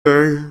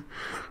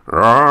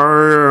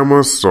I am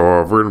a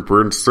sovereign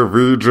prince of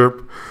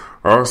Egypt,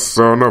 a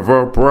son of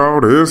a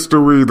proud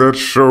history that's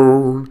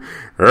shown,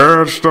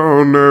 etched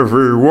on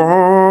every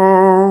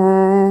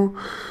wall.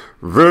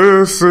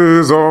 This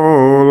is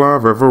all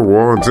I've ever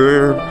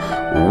wanted.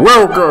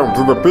 Welcome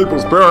to the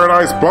People's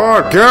Paradise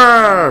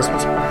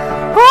Podcast.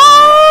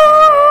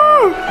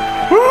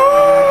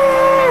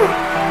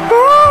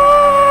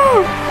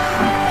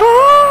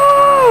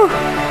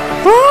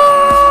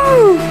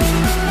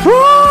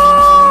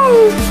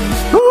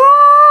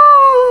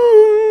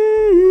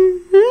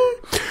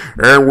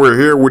 And we're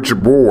here with your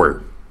boy.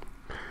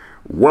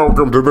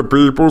 Welcome to the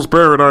People's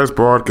Paradise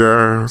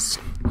Podcast.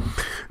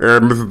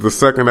 And this is the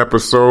second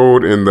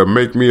episode in the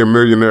Make Me a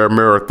Millionaire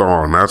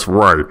Marathon. That's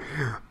right.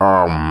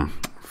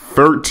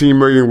 13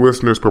 million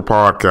listeners per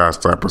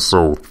podcast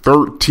episode.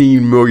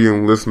 13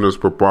 million listeners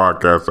per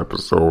podcast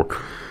episode.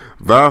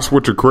 That's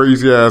what your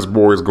crazy ass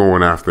boy is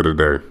going after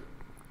today.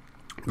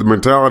 The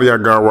mentality I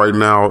got right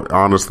now,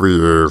 honestly,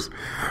 is,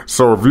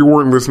 so if you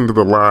weren't listening to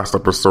the last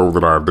episode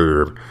that I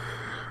did,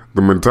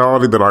 the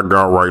mentality that I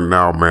got right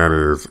now, man,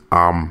 is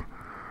I'm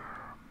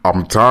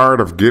tired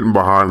of getting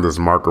behind this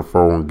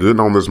microphone, getting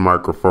on this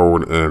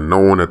microphone, and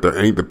knowing that there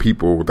ain't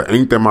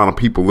the amount of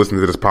people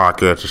listening to this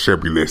podcast that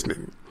should be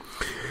listening.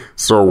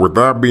 So with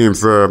that being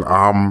said,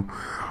 I'm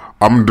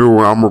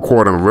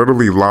recording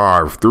literally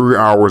live 3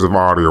 hours of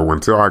audio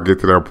until I get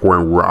to that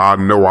point where I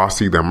know I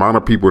see the amount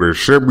of people that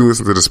should be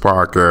listening to this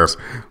podcast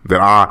that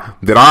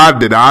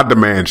I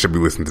demand should be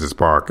listening to this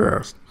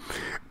podcast.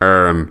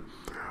 And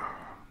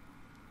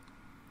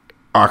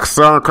I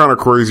sound kind of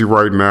crazy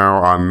right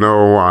now. I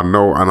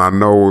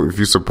know if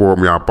you support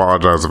me, I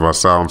apologize if I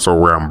sound so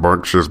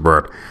rambunctious,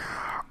 but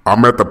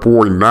I'm at the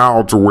point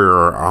now to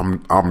where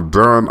I'm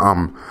done.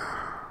 I'm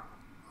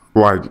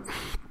like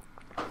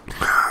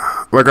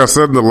I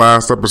said in the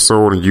last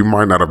episode, and you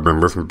might not have been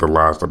listening to the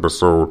last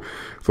episode,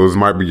 so this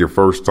might be your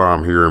first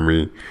time hearing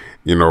me,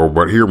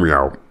 but hear me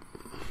out.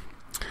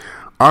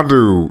 I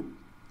do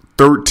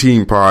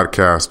 13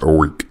 podcasts a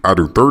week.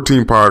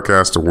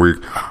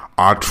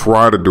 I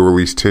try to do at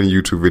least 10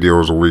 YouTube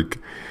videos a week.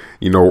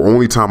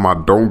 Only time I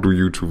don't do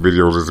YouTube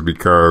videos is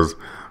because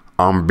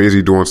I'm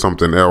busy doing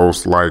something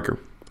else. Like,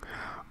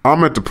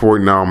 I'm at the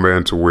point now,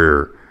 man, to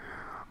where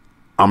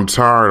I'm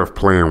tired of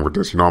playing with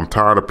this. I'm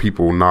tired of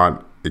people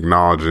not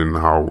acknowledging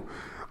how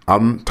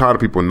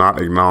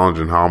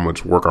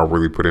much work I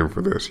really put in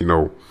for this.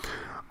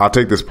 I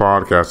take this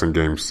podcasting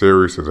game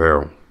serious as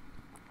hell.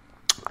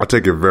 I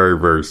take it very,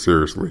 very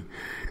seriously.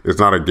 It's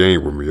not a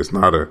game with me. It's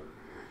not a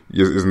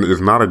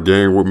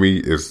game with me.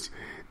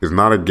 It's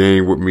not a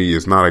game with me.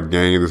 It's not a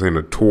game. This ain't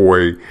a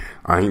toy.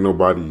 I ain't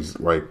nobody's,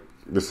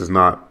 this is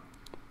not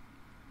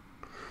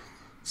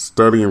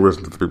studying and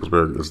listening to people's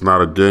parents. It's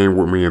not a game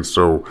with me. And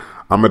so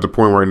I'm at the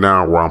point right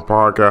now where I'm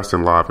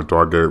podcasting live until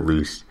I get at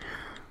least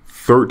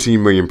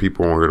 13 million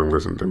people on here to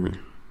listen to me.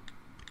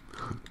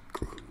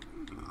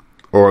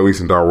 Or at least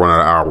until I run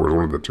out of hours,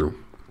 one of the two.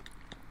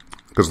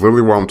 Because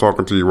literally while I'm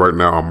talking to you right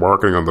now, I'm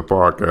marketing on the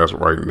podcast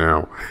right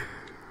now.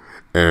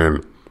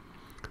 And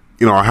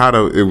I had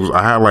a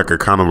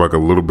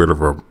little bit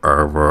of a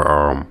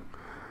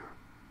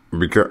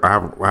because I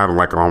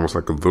had almost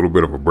like a little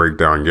bit of a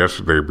breakdown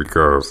yesterday,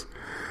 because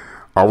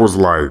I was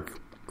like,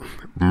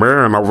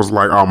 man,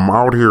 I'm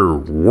out here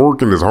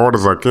working as hard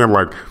as I can.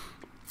 Like,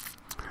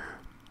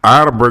 I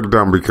had a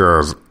breakdown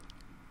because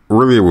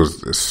really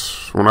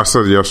when I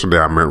said yesterday,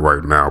 I meant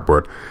right now,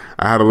 but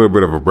I had a little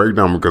bit of a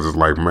breakdown because it's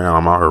like, man,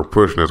 I'm out here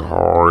pushing as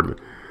hard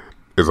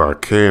as I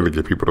can to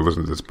get people to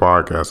listen to this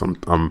podcast.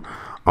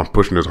 I'm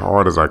pushing as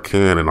hard as I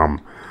can, and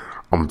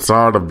I'm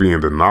tired of being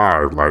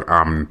denied. Like,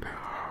 I'm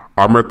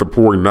at the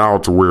point now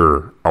to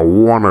where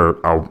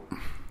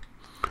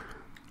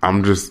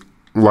I'm just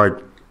like,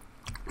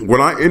 when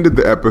I ended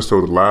the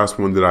episode, the last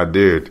one that I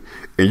did,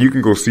 and you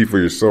can go see for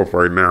yourself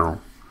right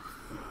now,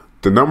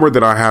 the number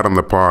that I had on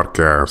the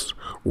podcast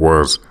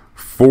was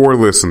 4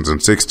 listens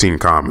and 16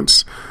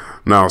 comments.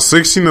 Now,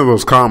 16 of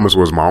those comments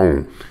was my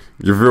own.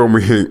 You feel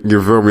me?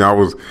 I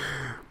was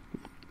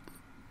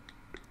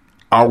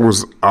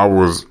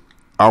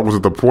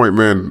at the point,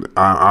 man.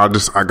 I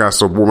got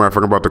so bored, man. I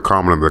forgot about the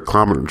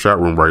comment chat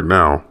room right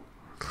now.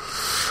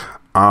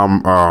 I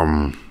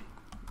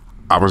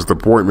was at the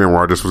point, man,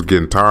 where I just was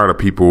getting tired of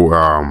people.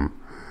 I'm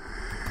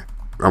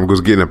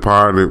just getting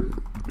tired.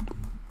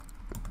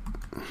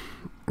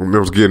 I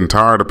was getting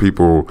tired of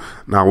people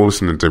not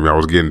listening to me. I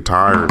was getting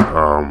tired.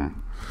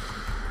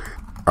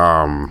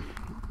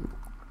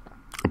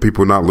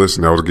 People not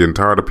listening. I was getting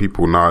tired of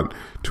people not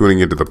tuning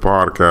into the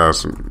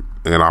podcast,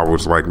 and I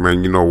was like,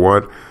 man, you know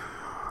what?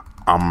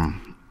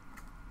 I'm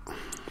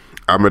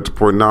at the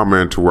point now,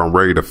 man, to where I'm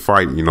ready to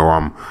fight.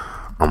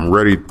 I'm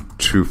ready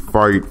to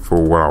fight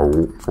for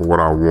what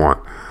I want.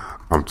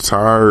 I'm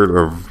tired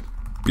of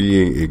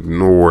being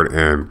ignored,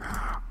 and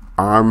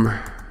I'm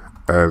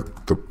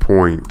at the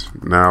point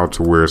now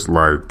to where it's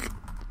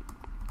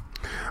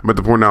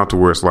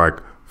like,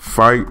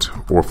 fight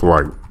or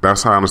flight.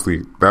 That's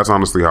honestly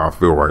how I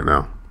feel right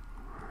now.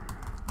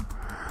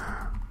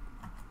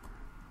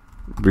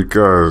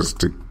 because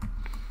to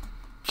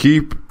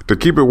keep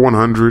it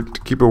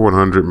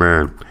 100,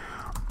 man,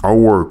 I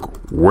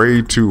work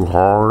way too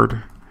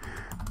hard,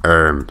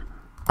 and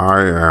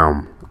I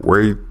am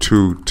way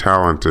too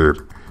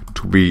talented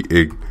to be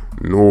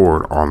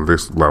ignored on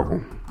this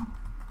level.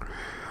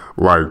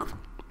 Like,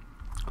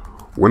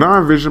 when I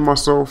envision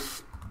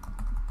myself,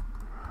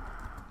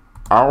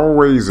 I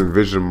always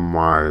envision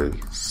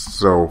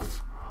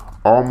myself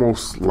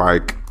almost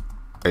like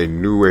a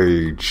new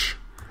age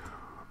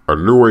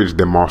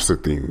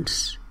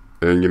Demosthenes.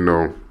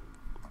 And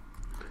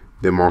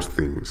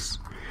Demosthenes.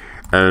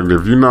 And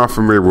if you're not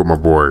familiar with my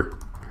boy,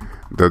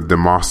 the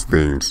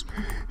Demosthenes,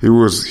 he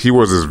was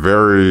this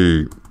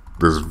very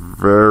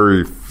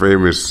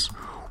famous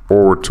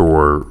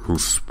orator who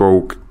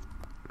spoke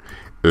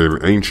in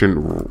ancient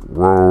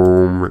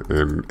Rome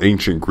and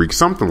ancient Greek,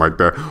 something like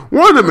that.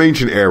 One of them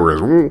ancient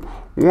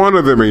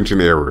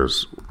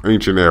eras.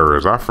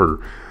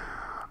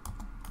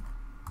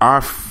 I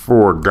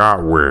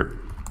forgot when.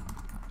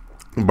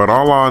 But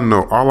all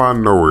I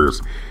know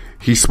is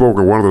he spoke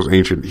in one of those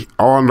ancient.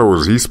 All I know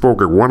is he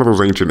spoke in one of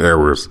those ancient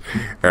eras,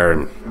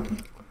 and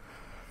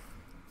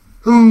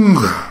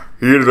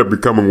he ended up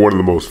becoming one of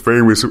the most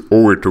famous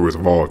orators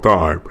of all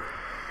time.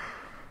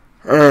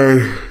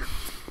 And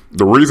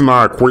the reason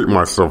I equate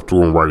myself to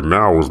him right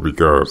now is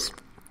because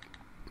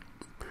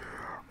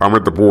I'm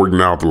at the point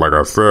now that, like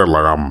I said,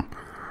 like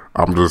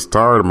I'm just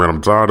tired, man.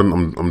 I'm tired,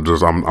 and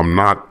I'm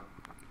not.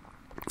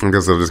 I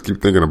guess I just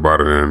keep thinking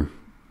about it, and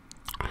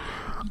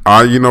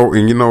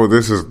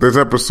this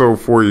episode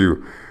for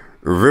you.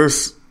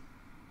 This,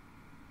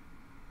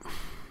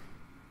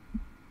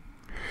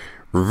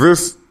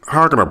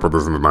 how can I put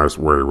this in a nice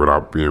way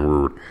without being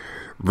rude?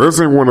 This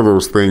ain't one of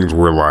those things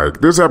where,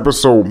 like, this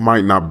episode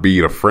might not be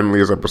the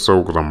friendliest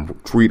episode because I'm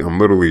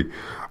literally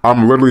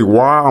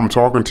while I'm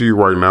talking to you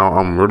right now,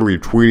 I'm literally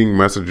tweeting,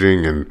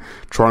 messaging, and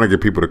trying to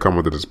get people to come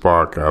into this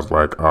podcast.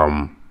 Like,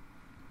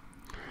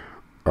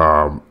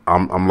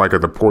 I'm like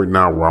at the point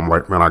now where I'm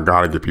like, man, I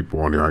gotta get people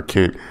on here. I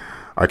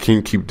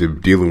can't keep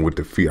dealing with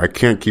defeat. I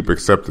can't keep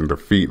accepting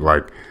defeat.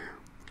 Like,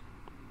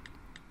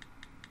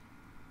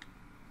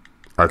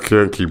 I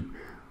can't keep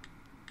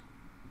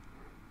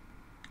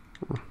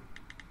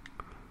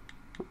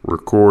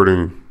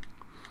recording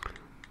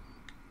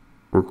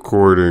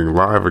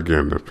live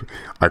again.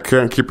 I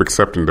can't keep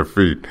accepting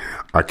defeat.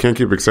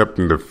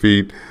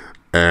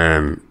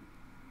 And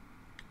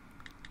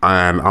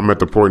I'm at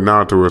the point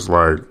now to it's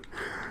like,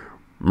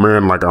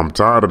 man, like, I'm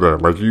tired of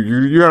that. Like,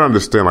 you gotta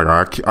understand, like,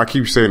 I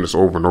keep saying this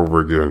over and over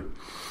again.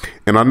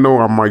 And I know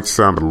I might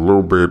sound a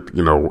little bit,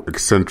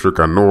 eccentric.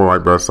 I know I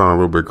might sound a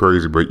little bit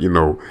crazy, but,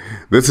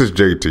 this is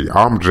JT.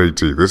 I'm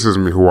JT. This is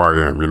me, who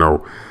I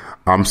am,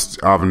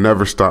 I've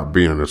never stopped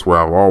being this way.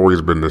 I've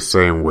always been the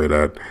same way,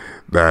 that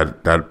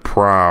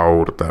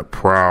proud,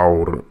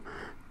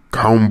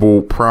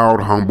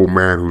 humble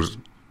man who's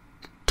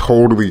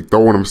totally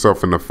throwing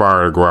himself in the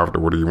fire to go after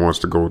what he wants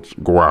to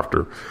go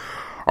after.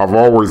 I've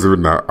always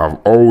been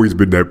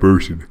that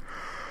person.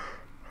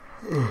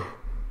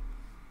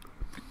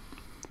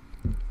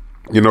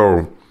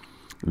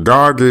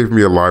 God gave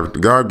me a life.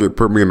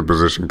 Put me in a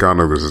position.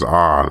 Kind of, this is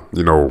odd,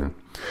 and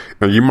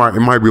it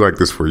might be like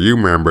this for you,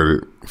 man.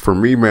 But for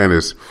me, man,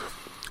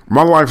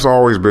 my life's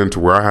always been to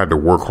where I had to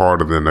work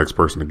harder than the next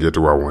person to get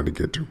to where I wanted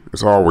to get to.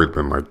 It's always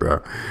been like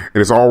that,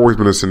 and it's always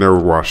been a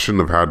scenario where I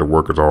shouldn't have had to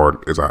work as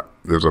hard as I've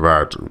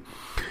had to.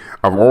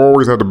 I've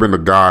always had to be the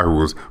guy who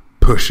was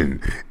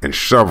pushing and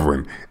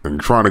shoveling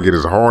and trying to get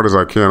as hard as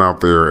I can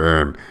out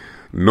there, and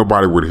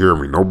nobody would hear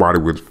me, nobody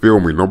would feel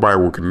me, nobody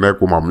would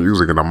connect with my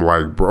music. And I'm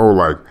like, bro,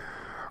 like,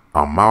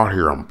 I'm out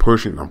here, I'm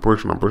pushing,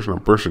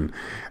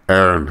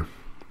 and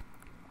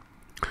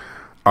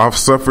I've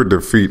suffered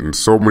defeat in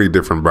so many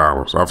different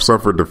battles. I've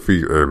suffered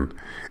defeat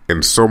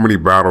in so many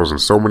battles in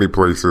so many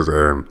places,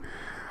 and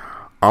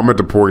I'm at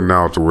the point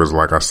now to where it's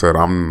like I said,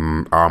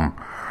 I'm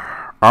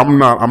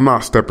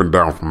not stepping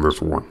down from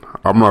this one.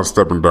 I'm not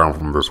stepping down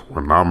from this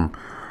one. I'm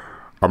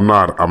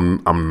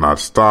not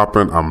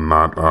stopping. I'm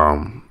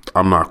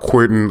not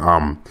quitting.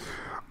 I'm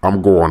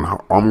going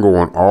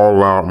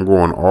all out. I'm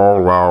going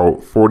all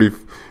out. 40,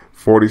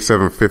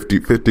 47, 50,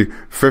 50,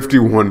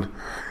 51.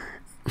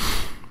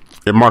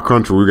 In my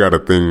country, we got a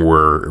thing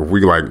where if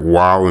we like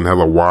wild and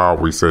hella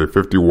wild, we say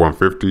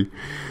 5150.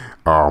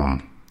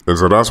 And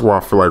so that's why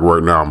I feel like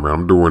right now, man,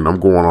 I'm going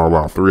all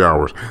out 3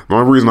 hours. The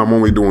only reason I'm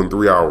only doing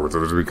 3 hours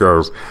is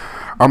because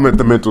I'm at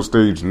the mental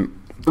stage.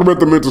 I'm at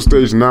the mental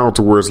stage now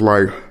to where it's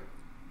like,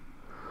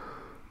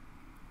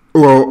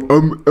 well,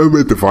 I'm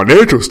at the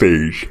financial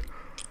stage.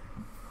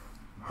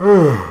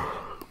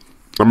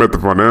 I'm at the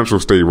financial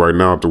stage right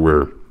now to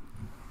where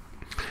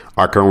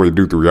I can only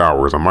do 3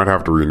 hours. I might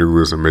have to renew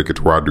this and make it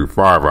to where I do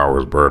 5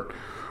 hours, but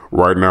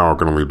right now I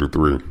can only do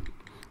 3.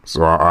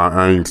 So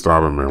I ain't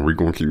stopping, man. We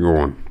gonna keep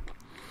going.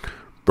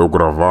 Tô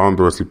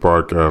gravando esse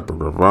podcast, tô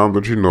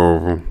gravando de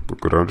novo, tô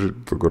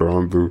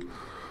gravando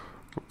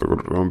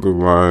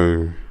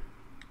live,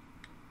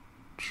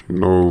 de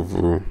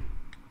novo,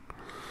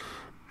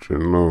 tô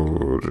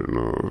gravando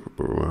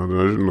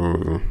de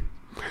novo.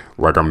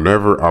 Like I've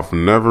never, I've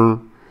always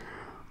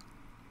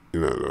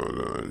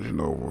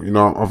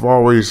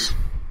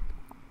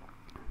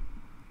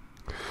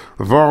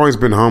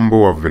been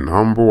humble. I've been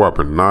humble. I've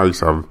been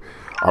nice. I've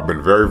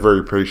been very,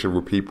 very patient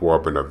with people.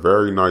 I've been a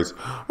very nice.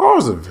 Now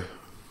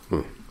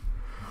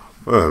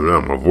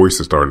my voice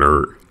is starting to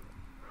hurt.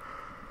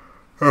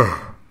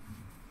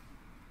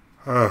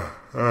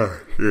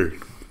 Shit.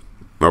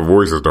 My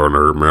voice is starting to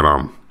hurt, man.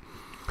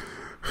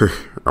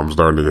 I'm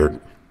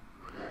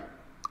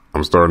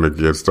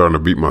starting to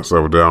beat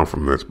myself down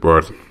from this,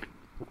 but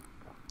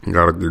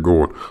gotta get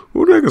going.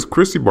 Who the heck is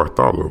Christy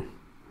Bartholomew?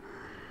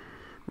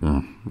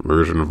 Maybe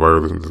I shouldn't invite her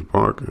to listen to this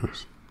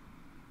podcast.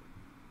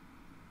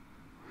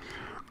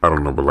 I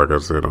don't know, but like I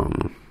said,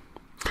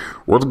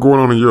 what's going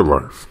on in your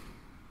life?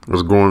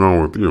 What's going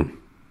on with you?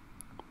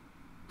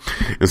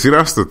 And see,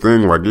 that's the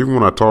thing. Like, even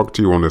when I talk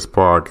to you on this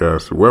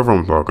podcast, whoever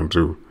I'm talking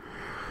to,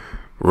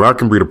 well, that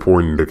can be the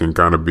point that can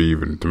kind of be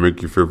even to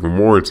make you feel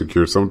more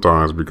insecure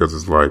sometimes, because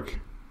it's like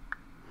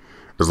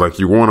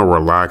you want to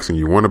relax and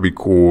you want to be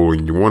cool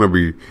and you want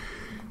to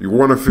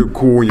feel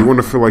cool and you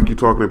want to feel like you're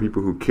talking to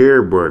people who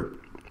care, but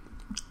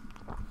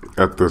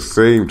at the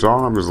same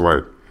time, it's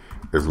like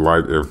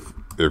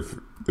if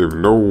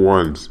no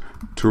one's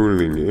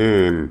tuning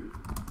in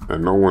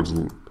and no one's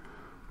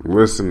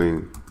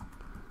listening,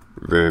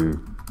 then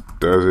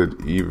does it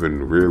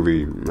even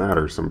really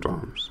matter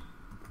sometimes?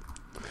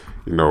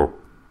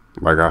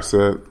 Like I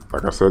said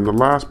in the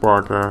last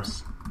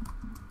podcast,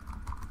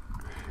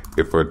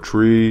 if a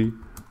tree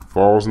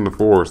falls in the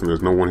forest and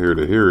there's no one here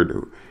to hear it,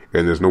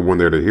 and there's no one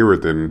there to hear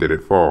it, then did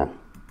it fall?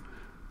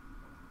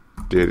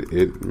 Did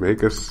it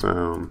make a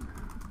sound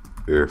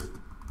if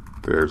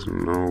there's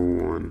no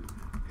one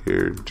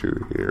here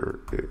to hear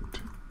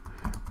it?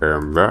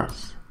 And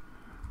that's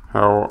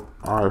how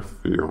I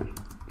feel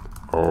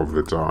all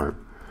the time.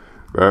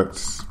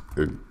 That's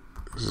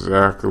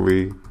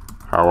exactly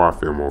how I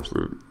feel most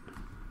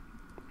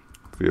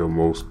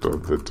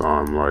of the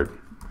time.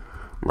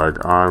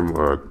 Like I'm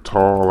a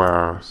tall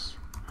ass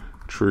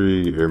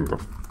tree in the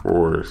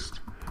forest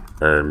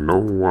and no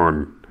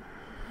one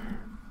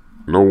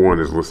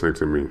is listening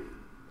to me.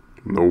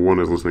 No one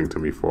is listening to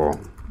me fall.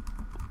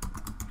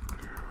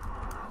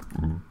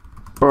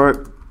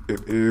 But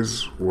it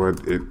is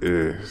what it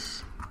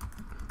is.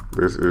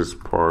 This is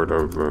part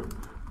of the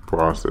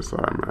process,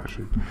 I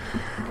imagine.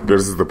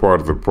 This is the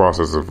part of the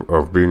process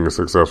of being a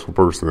successful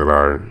person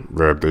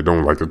that they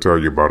don't like to tell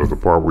you about, is the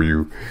part where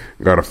you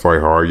gotta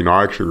fight hard.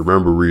 I actually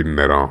remember reading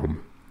that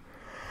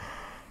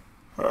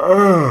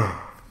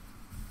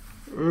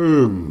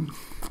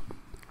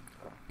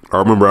I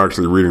remember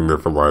actually reading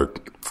that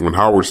when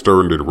Howard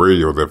Stern did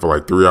radio, that for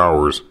 3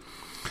 hours,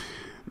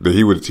 that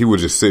he would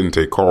just sit and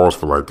take calls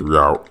for 3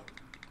 hours.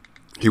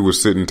 He would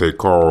sit and take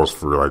calls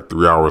for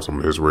 3 hours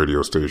on his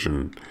radio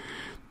station,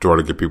 try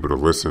to get people to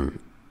listen,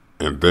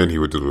 and then he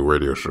would do the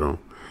radio show.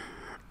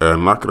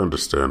 And I can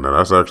understand that.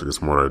 That's actually a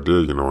smart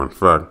idea, In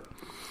fact,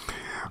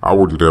 I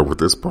would do that with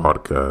this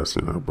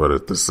podcast, But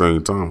at the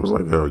same time,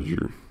 it's hell,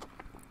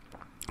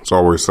 it's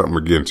always something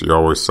against you,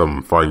 always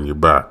something fighting you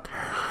back.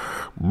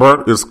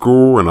 But it's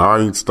cool, and I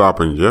ain't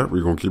stopping yet.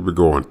 We're going to keep it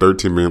going.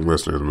 13 million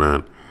listeners,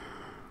 man.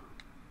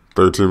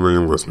 13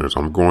 million listeners.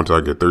 I'm going till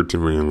I get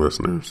 13 million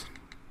listeners.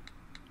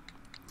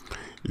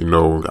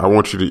 I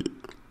want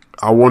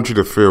you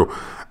to feel,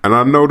 and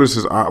I know this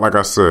is, like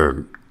I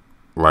said,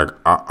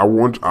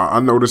 I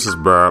know this is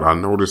bad. I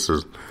know this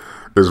is,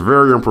 it's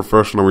very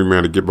unprofessional,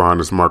 man, to get behind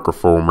this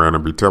microphone, man,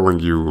 and be telling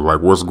you,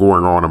 what's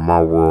going on in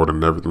my world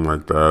and everything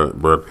like that.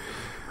 But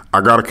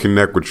I got to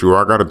connect with you.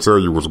 I got to tell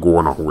you what's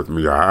going on with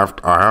me. I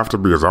have to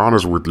be as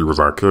honest with you as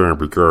I can,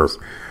 because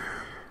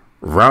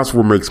that's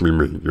what makes me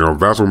me.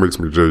 That's what makes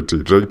me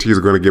JT. JT is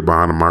going to get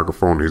behind the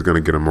microphone. He's going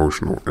to get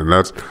emotional. And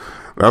that's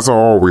how I've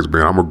always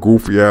been. I'm a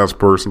goofy ass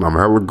person. I'm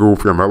hella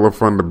goofy. I'm hella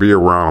fun to be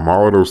around. I'm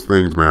all of those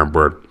things, man.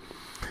 But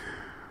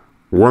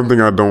one thing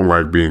I don't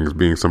like is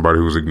being somebody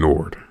who's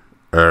ignored.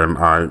 And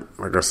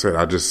like I said,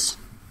 I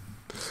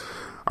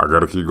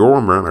got to keep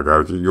going, man. I got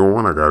to keep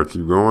going. I got to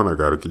keep going. I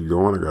got to keep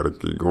going. I got to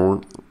keep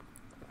going.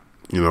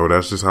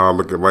 That's just how I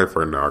look at life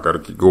right now. I got to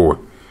keep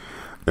going.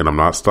 And I'm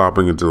not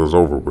stopping until it's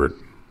over with.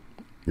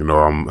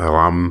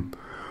 I'm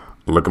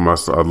looking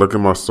at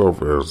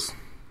myself as,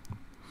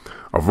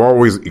 I've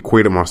always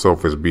equated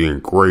myself as being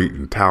great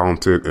and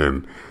talented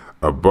and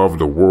above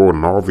the world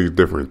and all these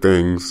different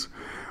things.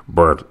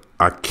 But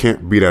I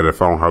can't be that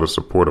if I don't have the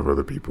support of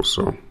other people.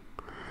 So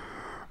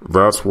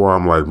that's why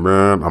I'm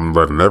man, I'm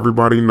letting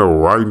everybody know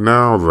right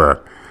now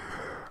that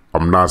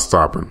I'm not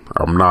stopping.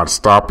 I'm not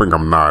stopping.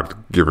 I'm not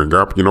giving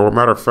up.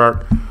 Matter of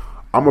fact,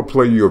 I'm going to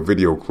play you a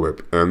video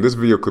clip. And this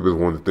video clip is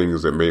one of the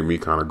things that made me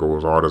kind of go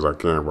as hard as I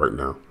can right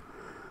now.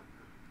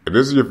 And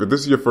if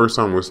this is your first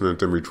time listening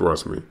to me,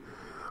 trust me,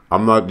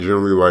 I'm not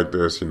generally like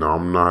this.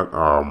 I'm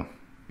not,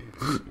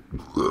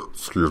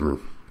 excuse me.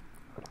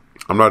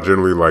 I'm not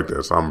generally like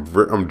this.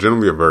 I'm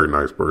generally a very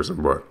nice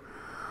person, but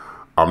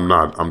I'm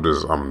not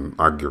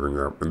giving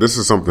up. And this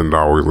is something that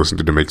I always listen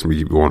to that makes me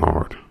keep going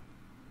hard. It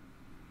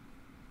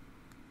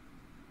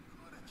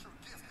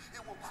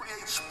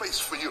space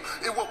for you.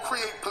 It will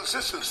create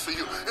positions for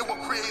you. It will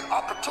create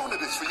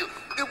opportunities for you.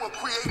 It will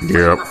create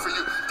Yep. favor for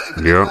you.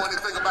 David Yep. didn't know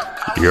anything about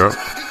palaces. Yep.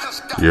 He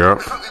just got Yep.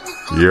 it because he was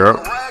good Yep.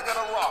 with a rag and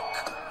a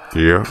rock.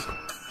 Yeah,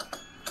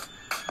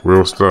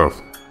 real stuff.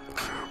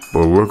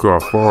 But look how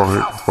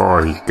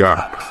far he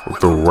got with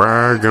the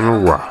rag and a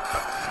rock.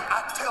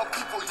 I tell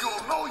people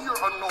you'll know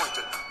you're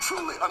anointed.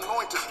 Truly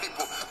anointed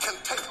people can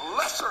take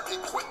lesser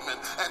equipment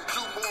and do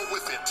more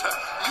with it.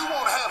 You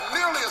won't have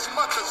nearly as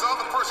much as the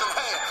other person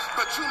had,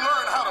 but you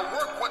learn how to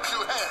work what you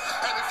have.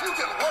 And if you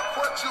can work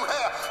what you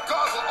have,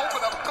 God will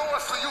open up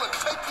doors for you and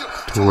take you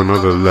To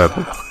another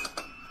level.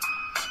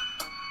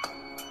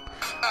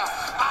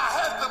 I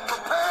had them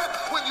prepared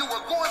when you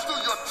were going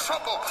through your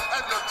trouble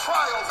and your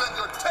trials and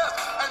your tests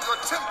and your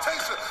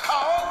temptation. I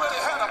already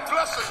had a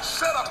blessing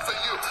set up for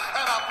you,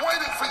 and I'm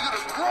waiting for you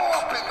to grow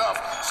up enough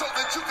so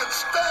that you can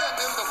stand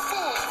in the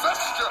full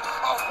vesture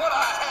of what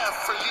I have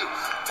for you.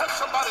 Touch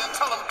somebody and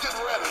tell them, get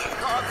ready.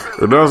 God says,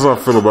 And that's how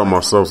I feel about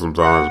myself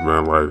sometimes,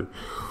 man. Like,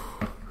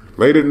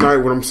 late at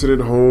night when I'm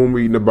sitting home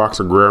eating a box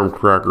of graham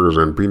crackers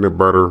and peanut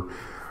butter,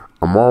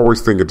 I'm always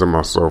thinking to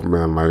myself,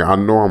 man, like, I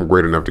know I'm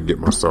great enough to get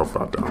myself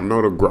out there. I know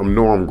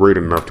I'm great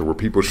enough to where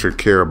people should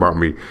care about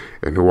me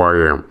and who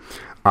I am.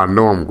 I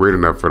know I'm great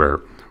enough for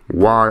that.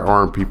 Why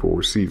aren't people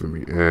receiving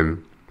me?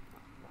 And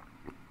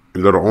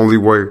the only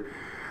way,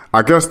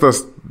 I guess the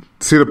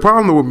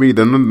problem with me,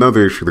 then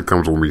another issue that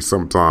comes with me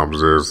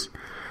sometimes is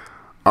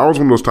I was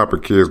one of those type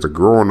of kids that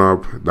growing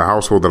up, the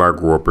household that I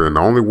grew up in,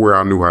 the only way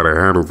I knew how to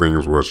handle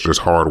things was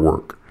just hard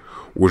work.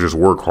 Was just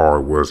work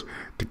hard, was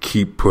to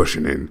keep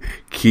pushing and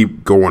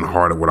keep going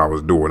hard at what I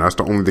was doing. That's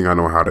the only thing I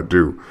know how to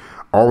do.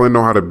 The only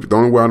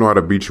way I know how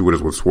to beat you with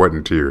is with sweat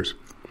and tears.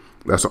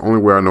 That's the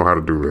only way I know how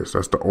to do this.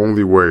 That's the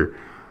only way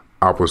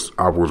I was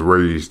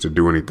raised to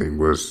do anything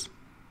was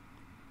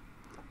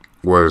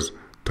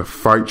to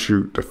fight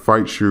you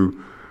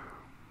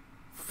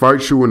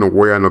in the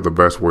way I know the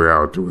best way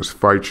out to is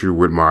fight you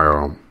with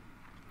my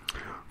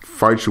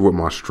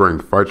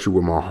strength, fight you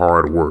with my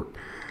hard work.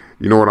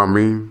 You know what I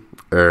mean?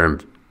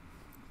 And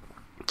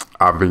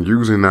I've been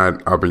using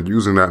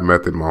that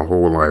method my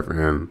whole life,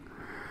 and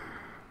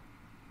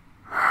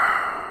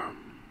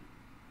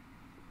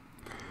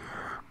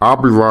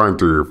I'll be lying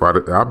to you if I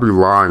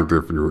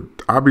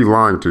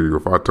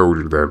told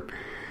you that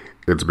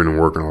it's been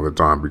working all the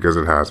time, because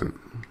it hasn't.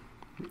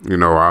 You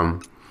know,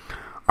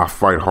 I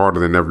fight harder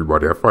than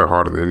everybody. I fight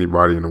harder than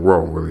anybody in the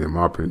world, really, in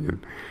my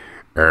opinion.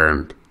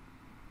 And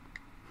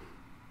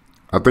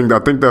I think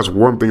that's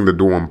one thing that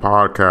doing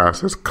podcasts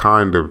has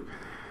kind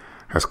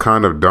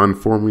of done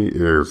for me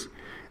is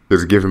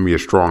giving me a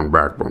strong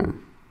backbone.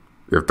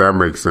 If that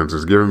makes sense,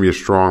 it's giving me a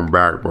strong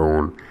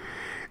backbone.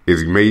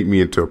 It's made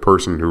me into a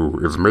person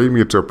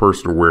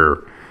where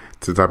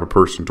it's the type of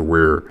person to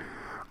where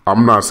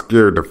I'm not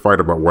scared to fight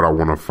about what I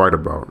want to fight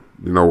about,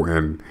 you know,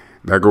 and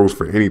that goes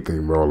for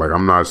anything, bro. Like,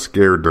 I'm not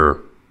scared to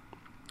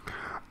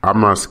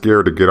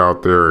get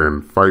out there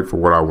and fight for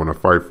what I want to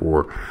fight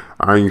for.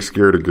 I ain't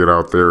scared to get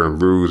out there and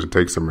lose and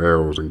take some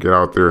L's and get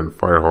out there and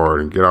fight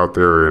hard and get out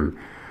there and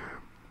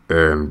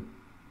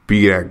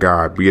be that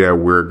guy, be that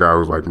weird guy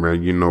who's like,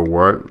 man, you know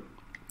what,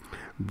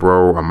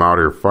 bro, I'm out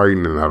here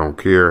fighting and I don't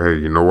care. Hey,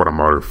 you know what?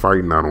 I'm out here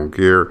fighting. I don't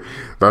care.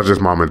 That's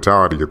just my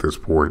mentality at this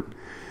point.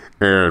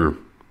 And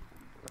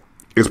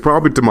it's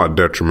probably to my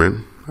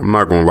detriment. I'm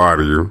not going to lie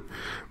to you,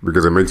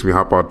 because it makes me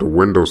hop out the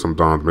window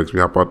sometimes. It makes me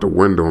hop out the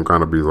window and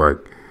kind of be like,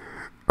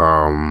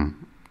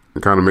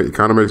 it kind of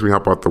makes me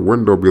hop out the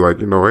window, be like,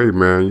 you know, hey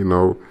man, you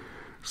know,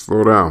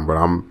 slow down. But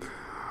I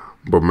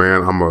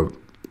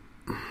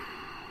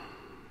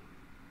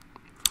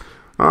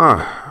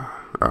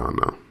don't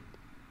know.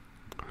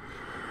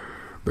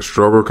 The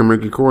struggle can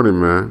make you corny,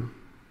 man.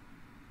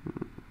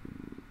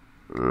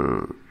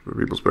 The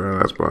People's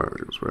Paradise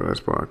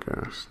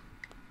Podcast.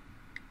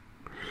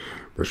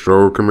 The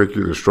struggle can make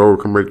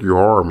you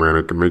hard, man.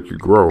 It can make you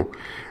grow.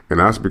 And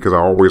that's because I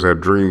always had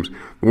dreams.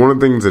 One of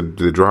the things that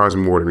drives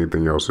me more than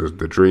anything else is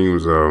the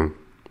dreams of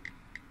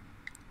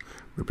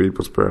the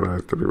People's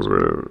Paradise.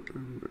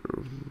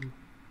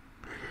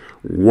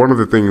 One of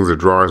the things that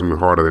drives me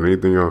harder than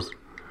anything else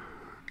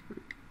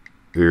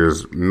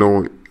is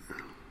knowing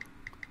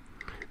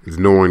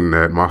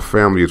that my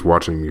family is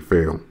watching me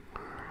fail.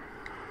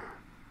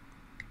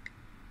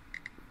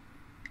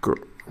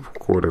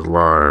 Record it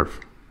live.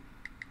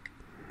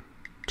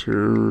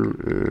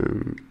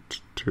 Tune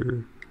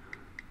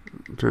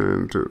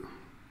in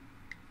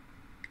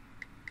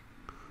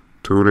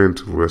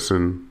to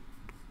listen.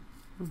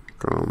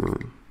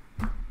 Comment.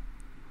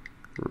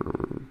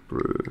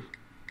 Please.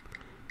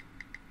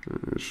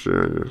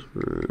 Share this,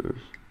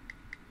 please.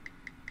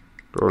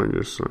 Go on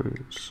your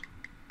sites.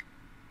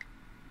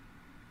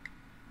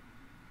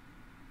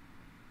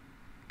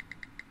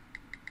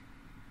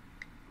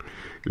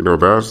 You know,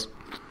 that's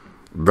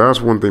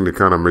one thing that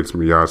kind of makes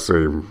me,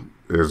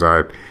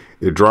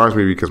 it drives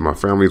me because my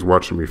family's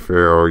watching me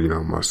fail. You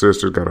know, my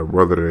sister's got a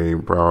brother that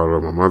ain't proud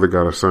of. My mother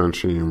got a son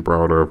she ain't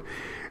proud of.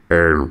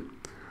 And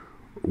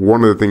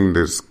one of the things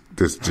that's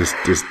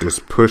this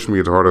push me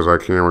as hard as I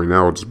can right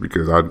now, just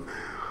because I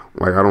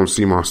don't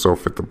see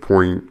myself at the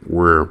point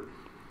where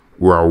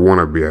I want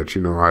to be at.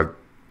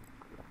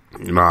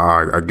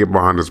 I get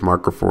behind this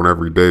microphone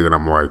every day, and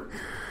I'm like,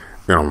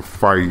 I'm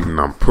fighting,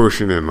 I'm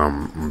pushing, and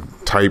I'm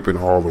typing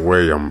all the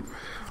way. I'm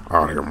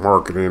out here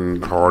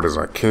marketing hard as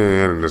I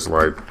can, and it's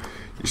like,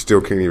 you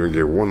still can't even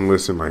get one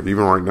listen. Like,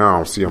 even right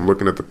now, I'm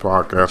looking at the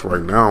podcast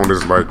right now, and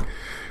it's like,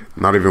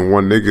 not even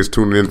one nigga's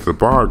tuning into the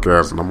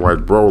podcast, and I'm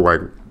like, bro,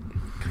 like,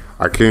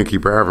 I can't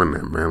keep having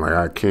that, man. Like,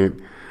 I can't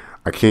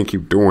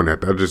keep doing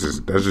that.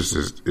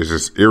 It's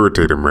just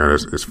irritating, man.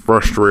 It's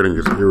frustrating.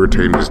 It's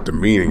irritating. It's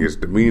demeaning. It's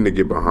demeaning to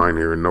get behind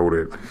here and know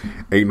that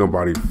ain't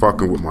nobody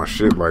fucking with my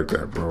shit like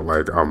that, bro.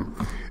 Like,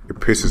 it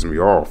pisses me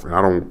off, and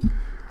I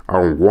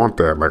don't want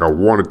that. Like, I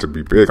want it to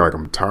be big. Like,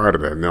 I'm tired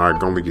of that. And then I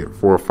only get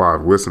 4 or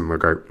 5 listens.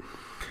 Like,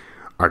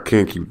 I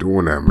can't keep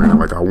doing that, man.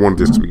 Like, I want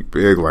this to be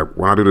big. Like,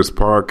 when I do this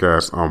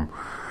podcast, I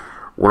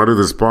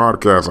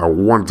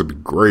want it to be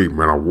great,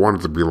 man. I want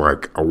it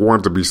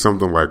to be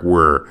something like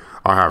where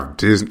I have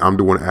Disney, I'm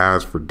doing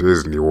ads for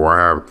Disney, or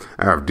I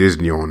have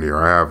Disney on here.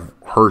 I have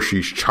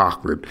Hershey's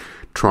chocolate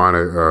trying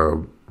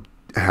to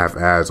have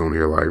ads on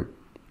here, like,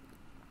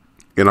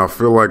 and I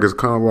feel like it's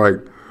kind of like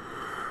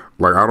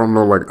I don't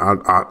know, like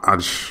I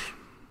just,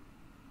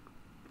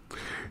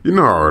 you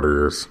know how it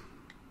is.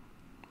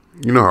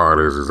 You know how it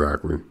is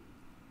exactly.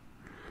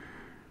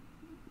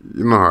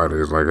 You know how it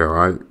is, like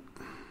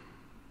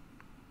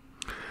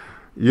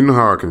you know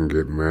how I can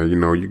get, man.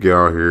 You get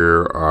out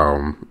here,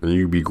 and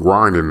you be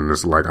grinding, and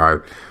it's like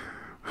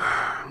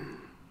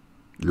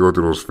you go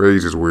through those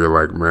phases where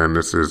you're like, man,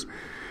 this is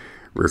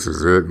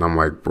it, and I'm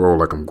like, bro,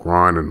 like, I'm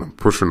grinding, I'm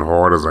pushing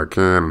hard as I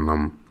can, and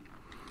I'm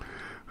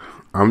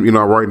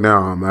right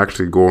now, I'm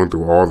actually going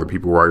through all the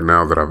people right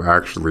now that I've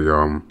actually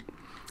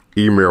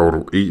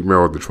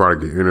emailed to try to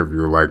get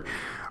interviewed. Like,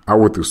 I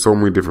went through so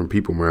many different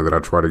people, man, that I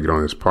tried to get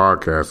on this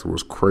podcast. It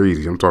was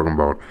crazy. I'm talking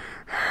about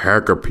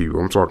heck of people.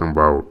 I'm talking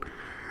about,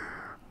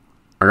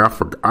 I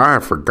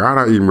forgot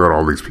I emailed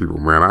all these people,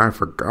 man. I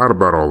forgot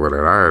about all of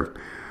that.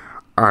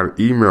 I had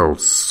emailed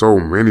so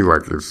many,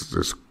 like, it's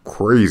just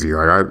crazy.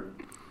 Like,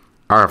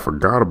 I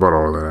forgot about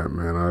all of that,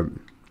 man.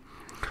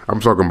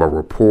 I'm talking about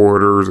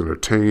reporters,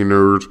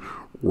 entertainers,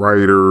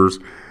 writers,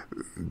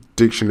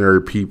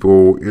 dictionary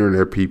people,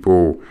 internet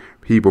people,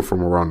 people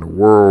from around the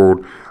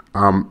world.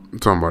 I'm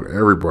talking about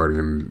everybody,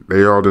 and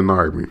they all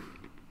denied me.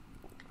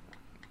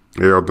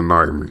 And they all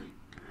denied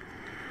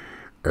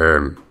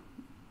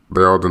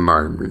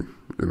me.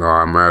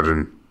 I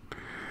imagine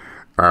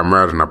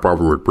I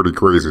probably look pretty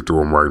crazy to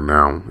them right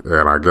now,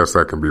 and I guess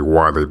that can be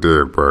why they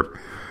did. But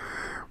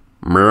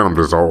man, I'm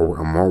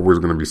always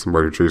going to be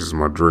somebody who chases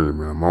my dream,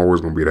 man. I'm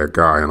always going to be that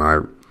guy, and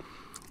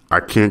I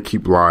can't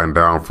keep lying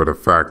down for the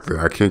fact that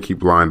I can't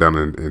keep lying down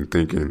and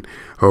thinking,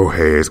 oh,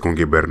 hey, it's going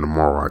to get better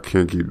tomorrow. I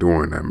can't keep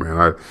doing that,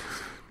 man.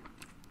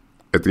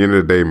 At the end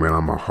of the day, man,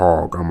 I'm a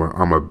hog.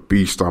 I'm a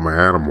beast. I'm an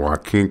animal. I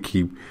can't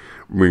keep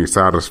being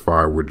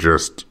satisfied with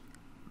just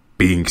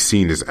being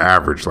seen as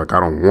average. Like,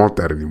 I don't want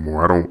that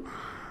anymore. I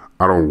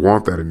don't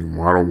want that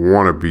anymore. I don't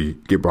want to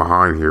get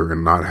behind here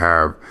and not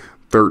have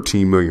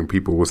 13 million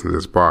people listen to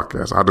this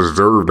podcast. I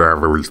deserve to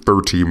have at least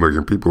 13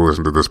 million people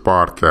listen to this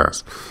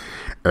podcast.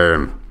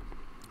 And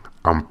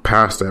I'm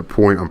past that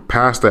point. I'm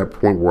past that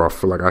point where I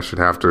feel like I should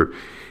have to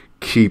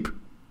keep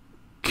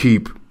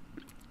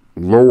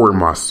lowering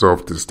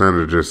myself to the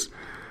standard of just,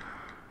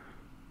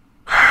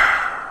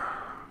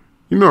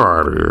 you know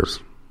how it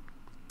is.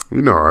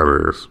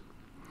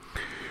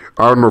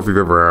 I don't know if you've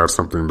ever had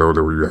something, though,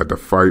 that where you had to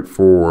fight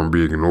for and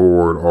be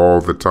ignored all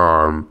the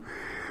time,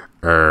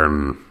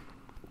 and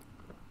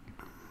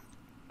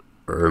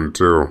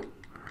until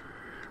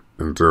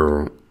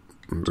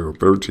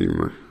 13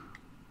 million.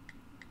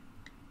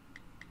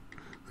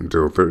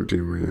 Until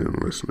 13 million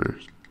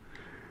listeners.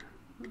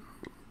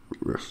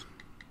 Yes.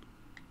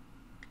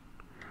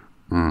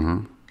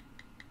 I'm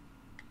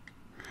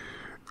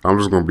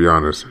just going to be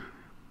honest.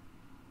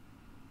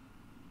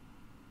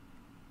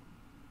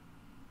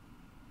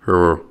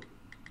 Hello.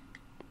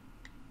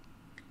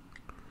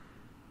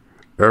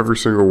 Every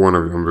single one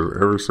of them,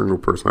 every single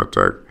person I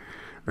tag,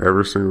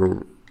 every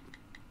single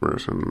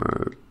person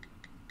I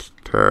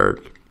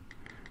tag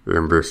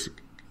in this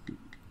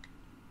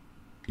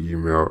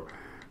email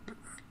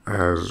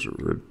has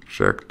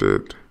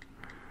rejected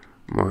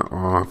my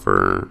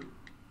offer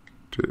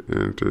to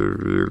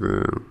interview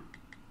them.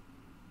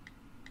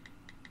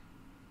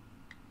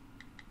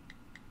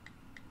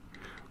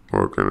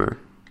 Or connect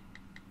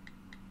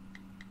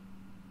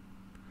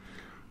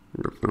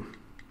with them.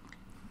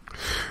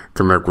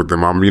 Connect with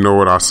them. You know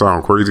what? I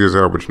sound crazy as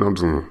hell, but I'm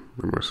just gonna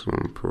give myself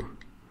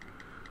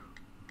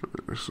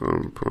at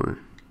some point.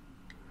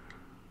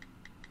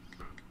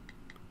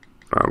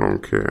 I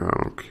don't care. I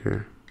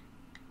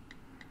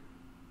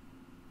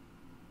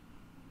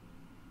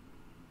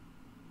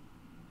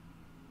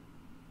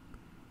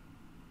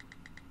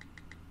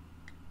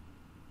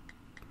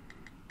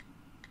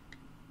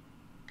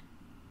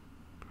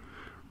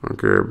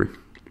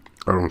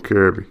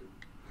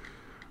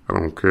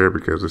don't don't care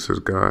because this is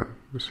God.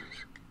 This is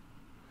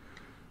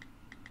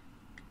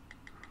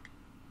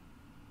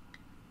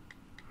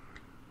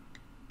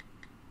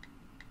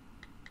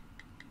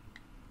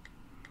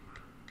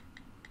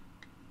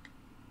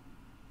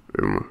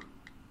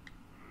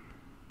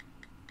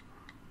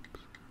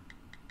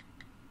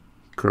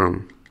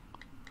come.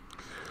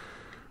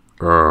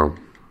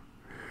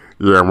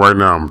 Yeah, right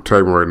now I'm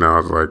typing right now.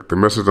 It's like the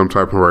message I'm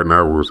typing right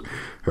now was,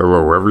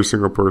 "Hello, every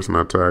single person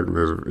I tagged in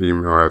this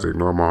email has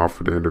ignored my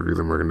offer to interview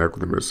them or connect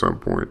with them at some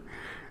point.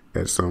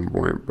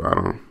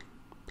 But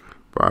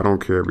I don't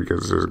care because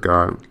this is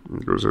God.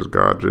 This is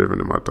God driven,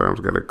 and my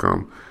time's got to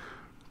come.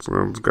 My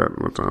time's got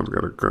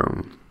to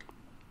come.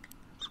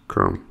 It's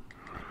come.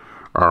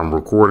 I'm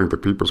recording the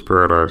People's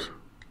Paradise.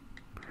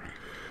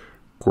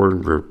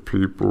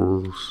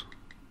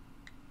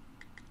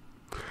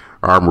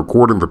 I'm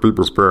recording the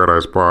People's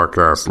Paradise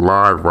podcast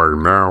live right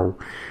now.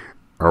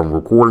 I'm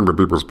recording the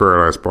People's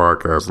Paradise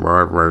podcast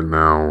live right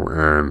now,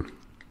 and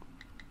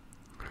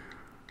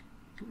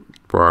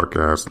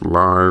podcast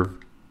live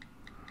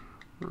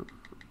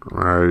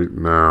right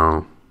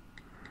now.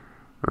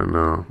 I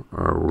know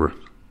I would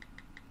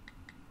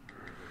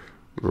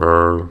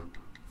love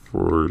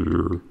for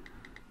you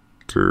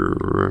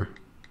to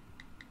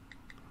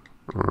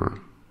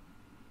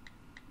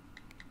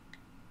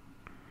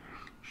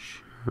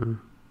share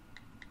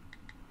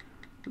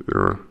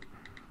your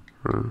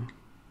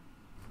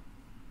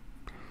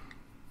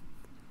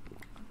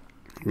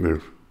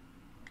with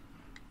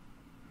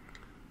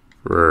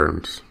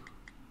friends.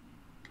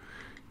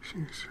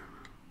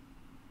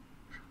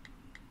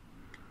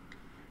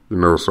 You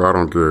know, so I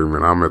don't care,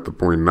 man. I'm at the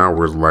point now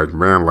where it's like,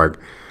 man, like,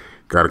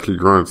 gotta keep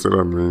growing. So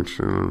I mean,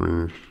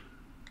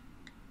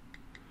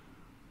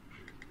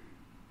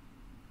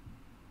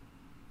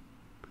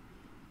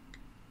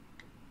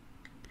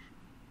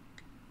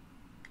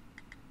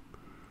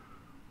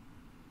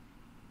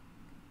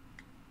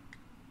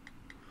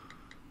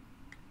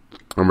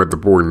 I'm at the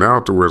point now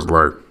to where it's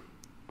like,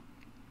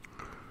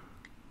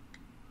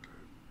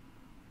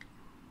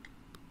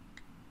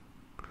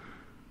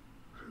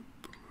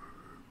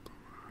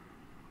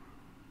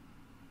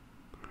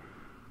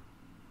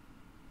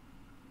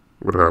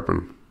 what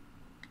happened?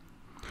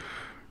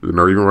 You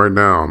know, even right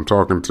now, I'm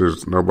talking to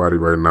nobody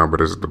right now,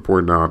 but it's at the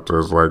point now to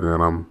it's like,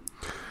 man,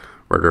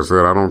 like I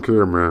said, I don't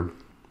care, man.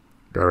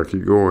 Gotta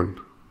keep going.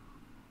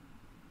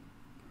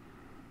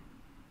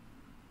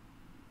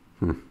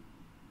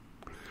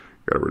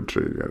 Gotta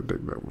retreat, gotta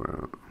take that one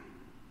out.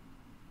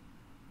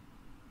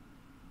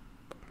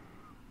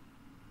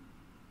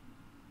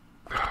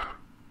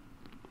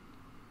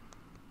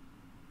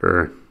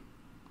 Okay.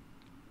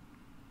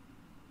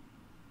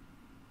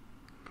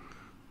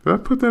 Did I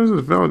put that as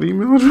a valid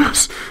email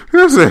address?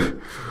 That's it.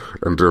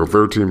 Until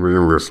 13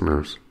 million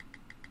listeners.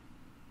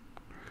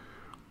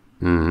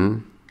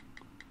 Until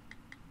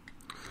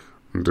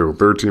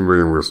 13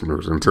 million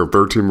listeners. Until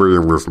 13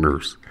 million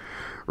listeners.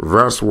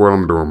 That's what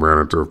I'm doing, man.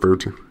 Until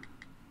 13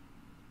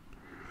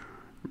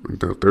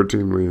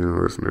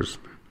 million listeners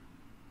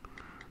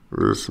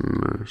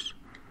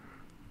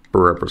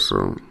per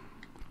episode.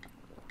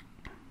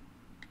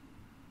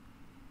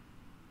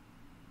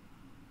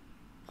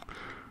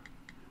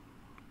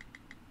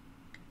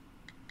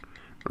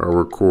 I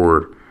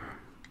record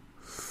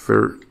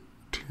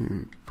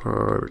 13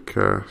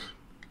 podcast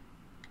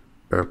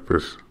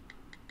episodes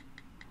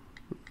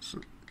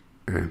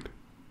and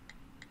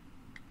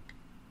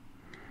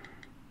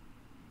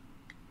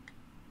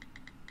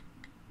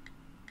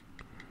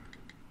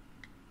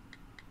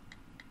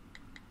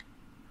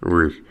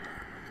week.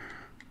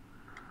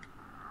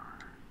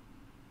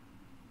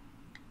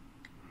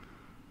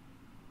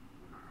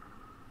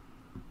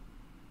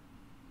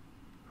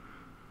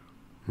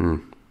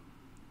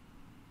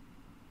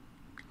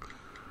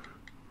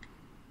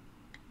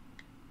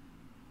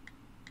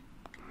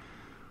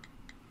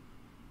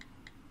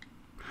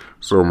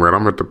 So, man,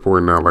 I'm at the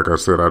point now, like I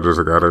said, I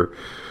just gotta,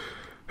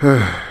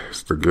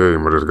 it's the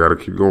game, I just gotta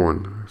keep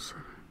going.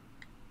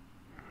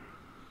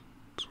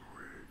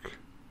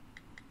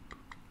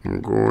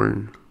 I'm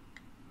going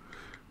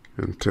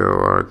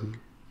until I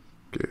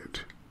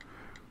get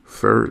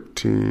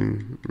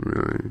 13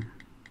 million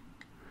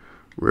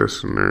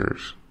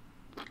listeners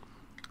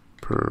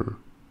per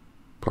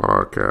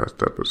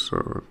podcast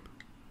episode.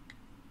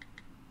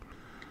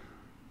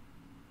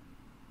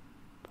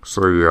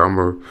 So, yeah,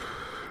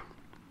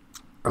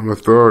 I'm a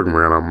thug,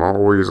 man. I'm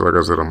always, like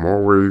I said, I'm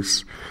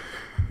always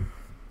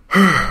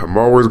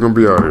gonna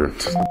be out here.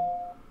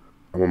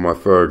 I'm on my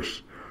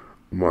thugs.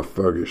 I'm my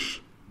thuggish.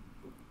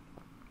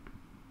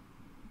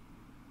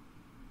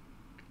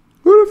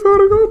 Who the hell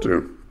to go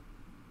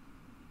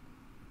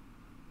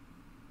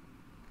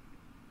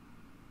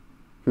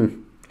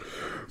to?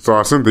 So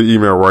I sent the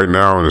email right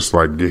now, and it's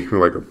like gave me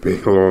like a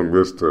big long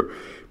list of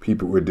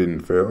people who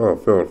didn't fail. Oh,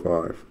 failed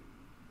 5.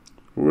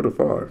 Who were the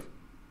 5?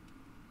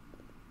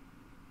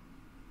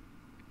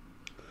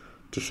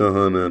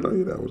 Tashahana, and oh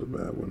yeah, that was a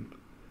bad one.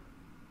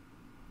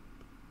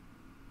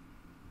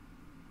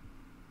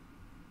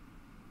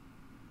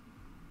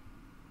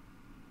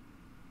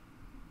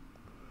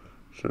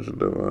 Trisha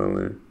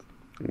Devali,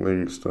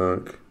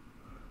 Wingstock,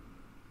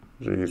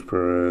 James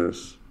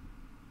Perez,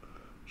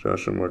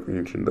 Joshua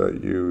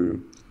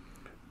Markinchin.u,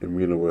 and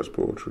Mina West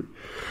Poetry.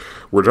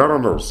 Which I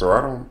don't know, so I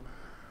don't,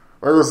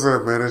 like I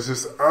said, man, it's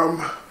just,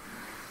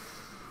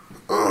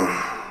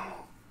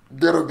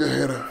 ghetto get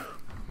hitter.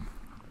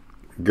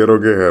 Ghetto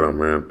get hitter,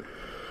 man.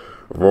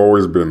 I've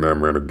always been that,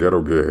 man, a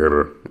ghetto get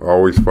hitter.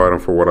 Always fighting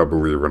for what I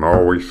believe in,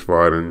 always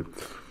fighting,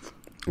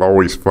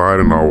 always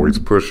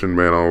pushing,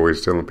 man,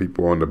 always telling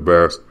people I'm the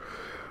best.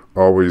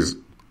 Always,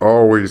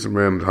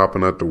 man,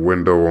 hopping out the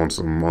window on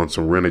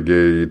some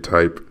renegade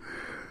type,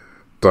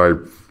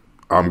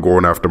 I'm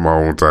going after my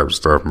own type of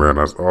stuff, man.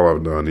 That's all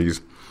I've done. And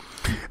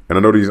I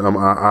know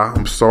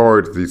I'm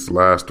sorry that these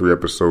last 3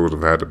 episodes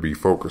have had to be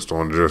focused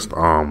on just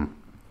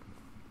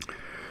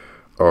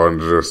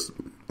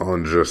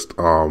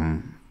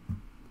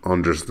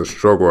the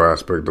struggle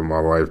aspect of my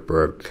life,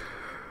 but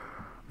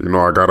you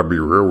know, I gotta be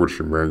real with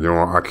you, man. You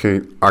know, I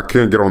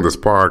can't get on this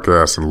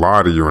podcast and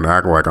lie to you and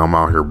act like I'm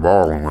out here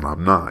balling when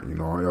I'm not. You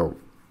know, yo,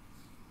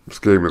 this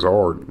game is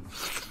hard.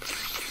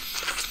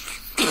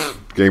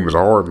 Game is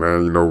hard,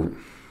 man. You know,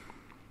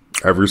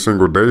 every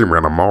single day,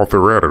 man, I'm out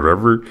there at it.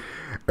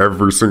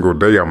 Every single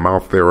day, I'm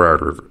out there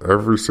at it.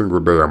 Every single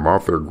day, I'm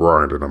out there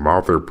grinding. I'm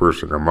out there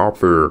pushing. I'm out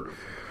there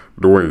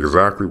doing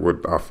exactly what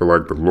I feel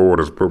like the Lord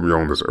has put me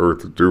on this earth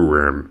to do,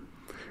 and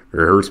it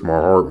hurts my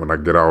heart when I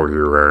get out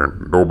here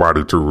and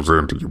nobody tunes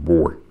into your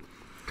boy.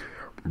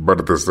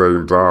 But at the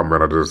same time, man,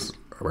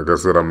 like I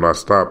said, I'm not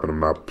stopping. I'm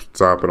not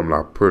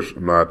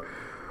pushing.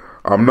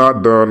 I'm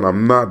not done.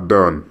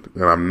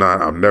 And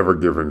I'm never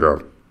giving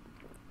up.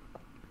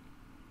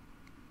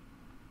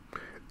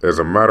 As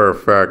a matter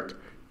of fact,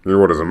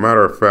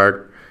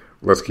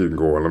 let's keep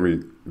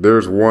going.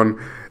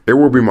 It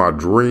will be my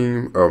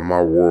dream of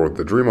my world.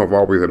 The dream I've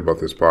always had about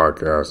this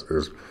podcast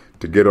is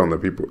to get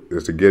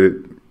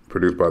it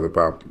produced by the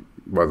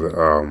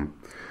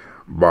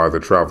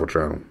Travel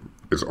Channel.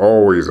 I've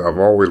always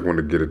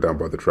wanted to get it done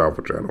by the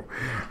Travel Channel.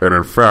 And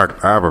in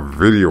fact, I have a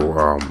video,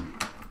 a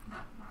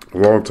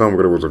long time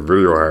ago, there was a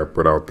video I had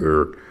put out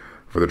there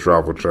for the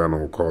Travel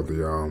Channel called it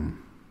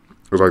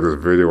was like this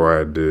video I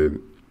had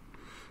did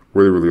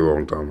really, really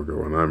long time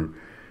ago. And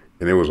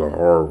it was a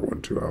horror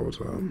one too. I was,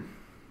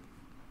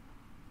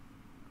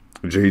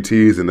 JT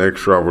is the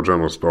next Travel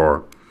Channel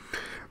star.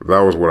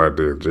 That was what I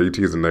did. JT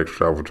is the next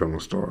Travel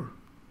Channel star.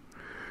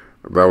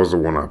 That was the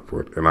one I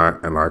put, and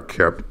I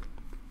kept.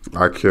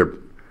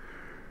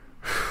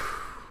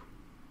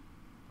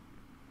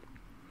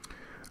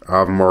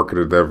 I've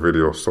marketed that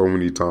video so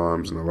many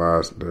times in the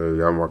last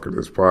day. I marketed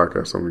this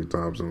podcast so many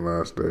times in the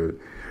last day.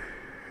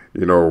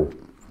 You know,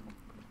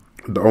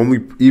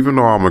 even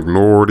though I'm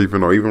ignored,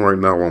 even right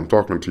now while I'm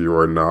talking to you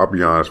right now, I'll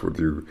be honest with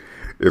you,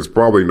 it's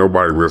probably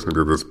nobody listening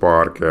to this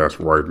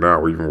podcast right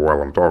now, even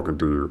while I'm talking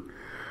to you.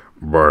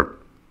 But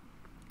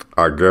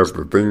I guess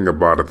the thing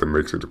about it that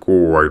makes it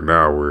cool right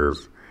now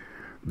is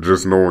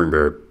just knowing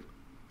that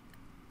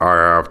I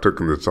have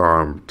taken the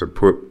time to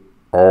put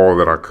all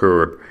that I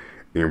could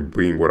in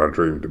being what I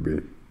dreamed to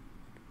be.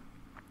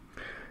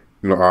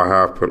 You know, I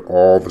have put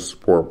all the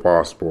support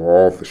possible,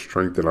 all the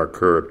strength that I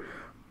could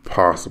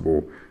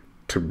possible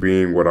to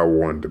being what I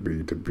wanted to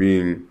be, to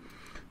being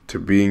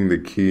the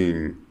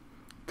king,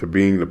 to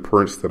being the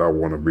prince that I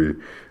want to be,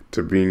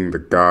 to being the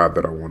God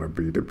that I want to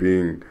be, to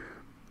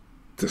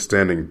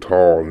standing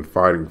tall and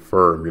fighting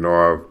firm. You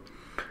know,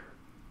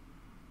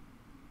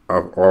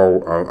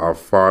 I've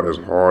fought as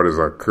hard as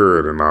I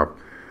could, and I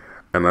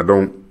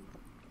don't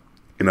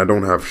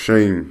have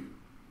shame.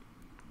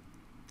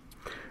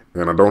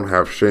 And I don't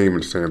have shame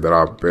in saying that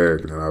I've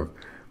begged and I've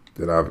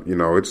you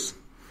know, it's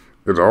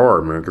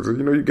hard, man, because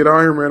you know, you get out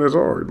here, man, it's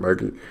hard.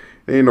 Like it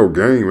ain't no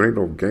game,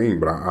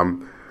 but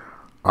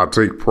I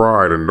take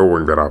pride in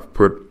knowing that I've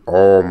put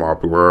all my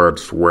blood,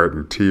 sweat,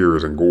 and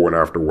tears in going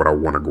after what I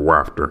want to go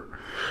after.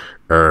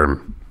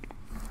 And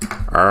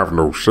I have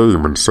no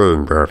shame in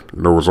saying that.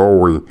 You know,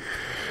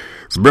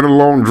 it's been a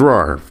long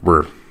drive,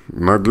 but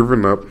I'm not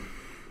giving up.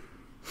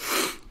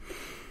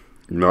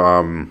 You know,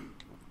 I'm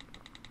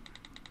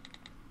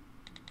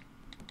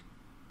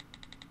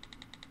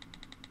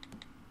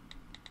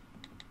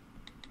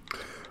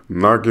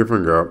not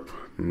giving up,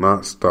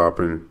 not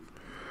stopping,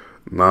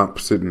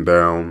 not sitting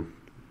down.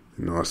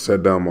 You know, I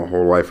sat down my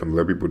whole life and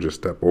let people just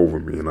step over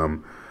me, and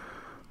I'm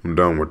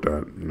done with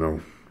that, you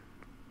know.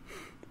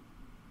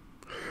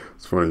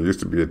 It's funny, there used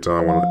to be a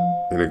time when,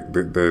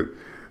 the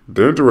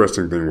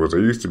interesting thing was, there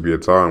used to be a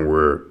time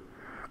where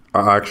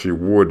I actually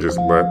would just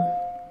let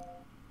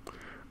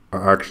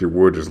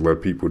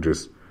people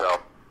just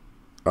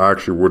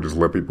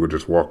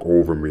walk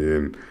over me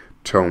and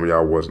tell me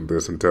I wasn't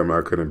this and tell me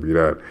I couldn't be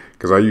that,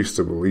 because I used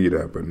to believe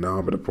that. But now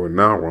I'm at a point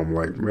now where I'm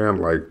like, man,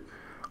 like,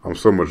 I'm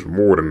so much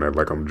more than that.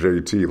 Like, I'm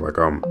JT. Like,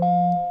 I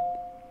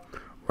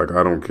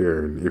don't care.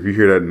 And if you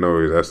hear that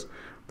noise, that's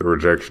the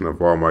rejection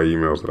of all my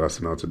emails that I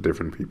send out to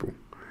different people.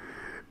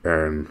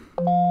 And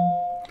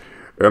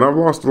I've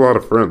lost a lot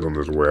of friends on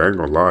this way. I ain't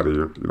gonna lie to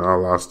you. You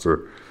know, it's a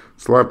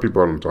lot of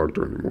people I don't talk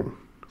to anymore.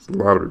 It's a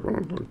lot of people I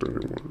don't talk to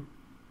anymore.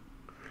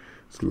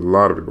 It's a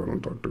lot of people I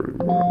don't talk to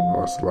anymore. I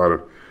lost a lot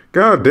of.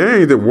 God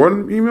dang, did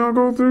one email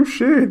go through?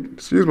 Shit.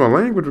 Excuse my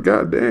language, but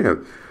god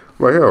damn.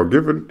 Like, hell,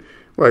 give it,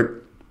 like,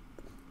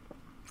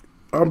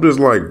 I'm just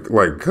like,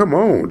 come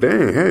on,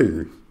 dang,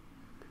 hey.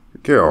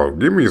 Kel,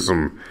 give me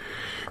some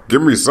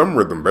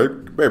rhythm, baby.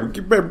 Baby,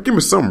 give me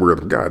some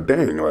rhythm. God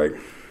dang, like.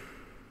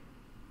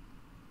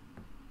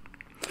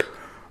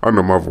 I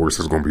know my voice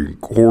is going to be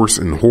hoarse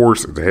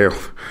as hell.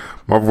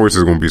 My voice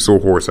is going to be so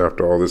hoarse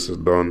after all this is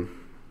done.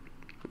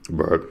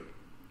 But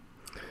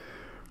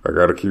I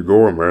got to keep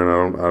going, man.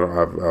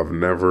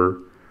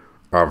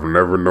 I've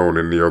never known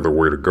any other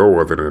way to go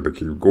other than to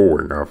keep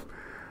going.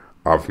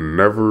 I've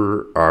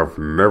never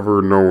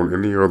known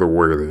any other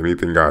way that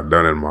anything got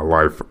done in my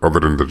life other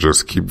than to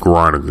just keep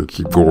grinding and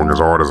keep going as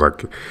hard as I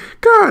can.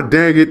 God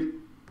dang it.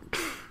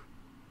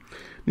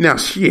 Now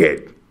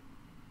shit.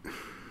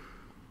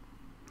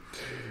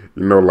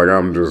 You know, like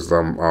I'm you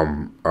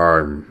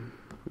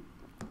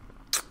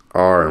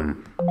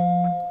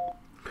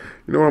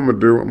know what I'm gonna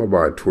do? I'm gonna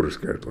buy a Twitter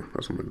scheduler.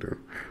 That's what I'm gonna do.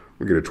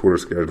 I'm gonna get a Twitter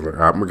scheduler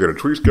app. I'm gonna get a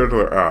tweet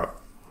scheduler app.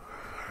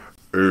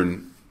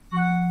 And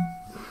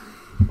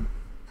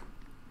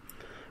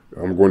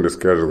I'm going to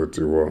schedule it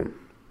to,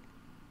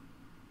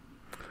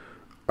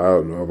 I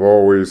don't know, I've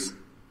always,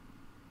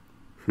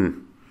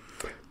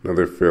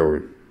 another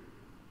feeling.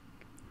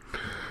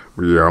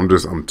 But yeah, I'm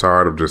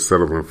tired of just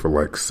settling for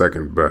like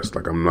second best.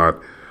 Like I'm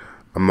not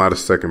a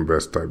second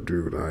best type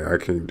dude. I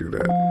can't do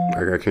that.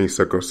 Like I can't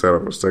settle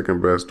for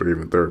second best or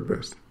even third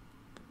best.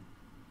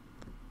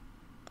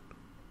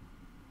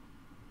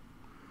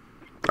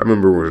 I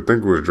remember I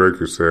think it was Drake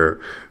who said,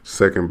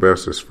 second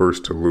best is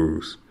first to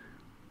lose.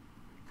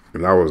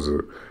 And that was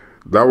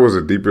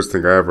the deepest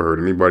thing I ever heard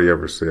anybody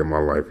ever say in my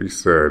life. He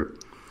said,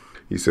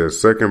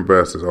 second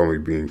best is only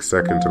being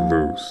second to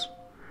lose.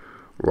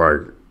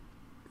 Like,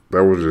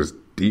 that was just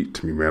deep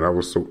to me, man. I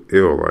was so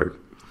ill. Like,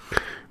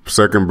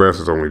 second best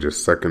is only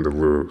just second to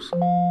lose.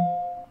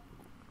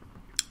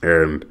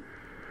 And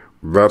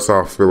that's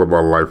how I feel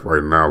about life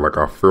right now. Like,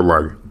 I feel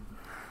like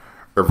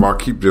if I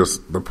keep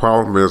the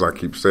problem is I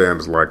keep saying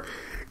is like,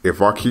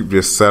 if I keep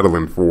just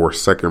settling for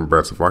second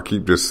best, if I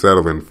keep just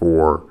settling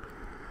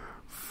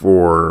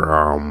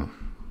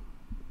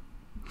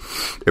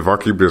if I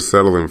keep just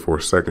settling for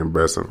second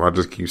best, if I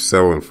just keep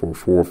settling for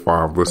 4 or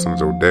 5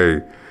 listens a day,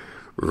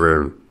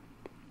 then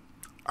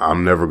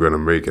I'm never going to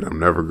make it. I'm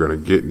never going to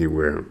get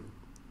anywhere.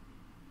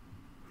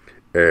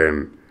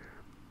 And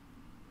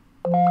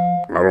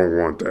I don't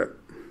want that.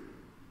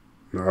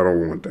 No, I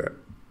don't want that.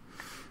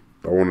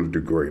 I want to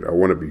do great. I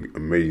want to be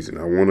amazing.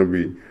 I want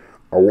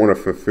to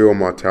fulfill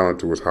my talent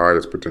to its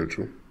highest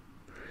potential.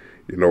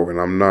 You know, and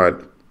I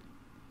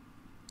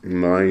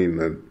ain't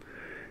that.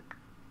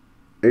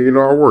 And, you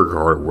know, I work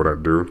hard at what I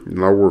do. You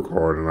know, I work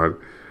hard and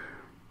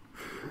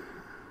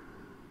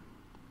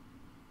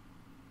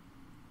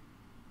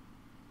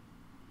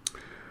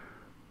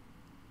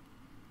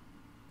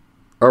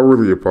I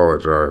really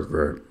apologize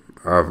that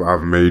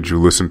I've made you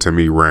listen to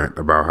me rant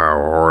about how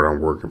hard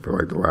I'm working for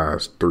like the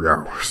last 3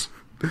 hours.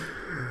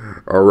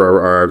 I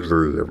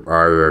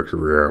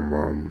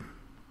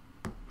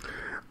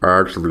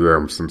actually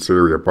am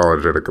sincerely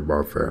apologetic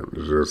about that.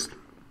 It's just,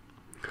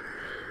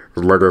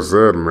 it's like I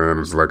said, man,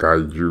 it's like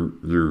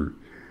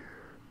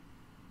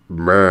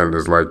man,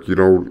 it's like you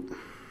don't,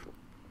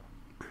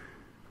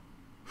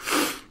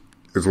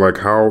 it's like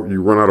how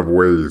you run out of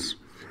ways.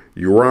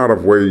 You run out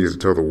of ways to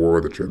tell the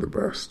world that you're the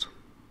best.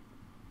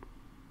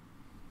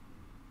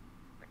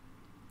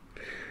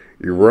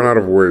 You run out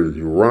of ways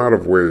to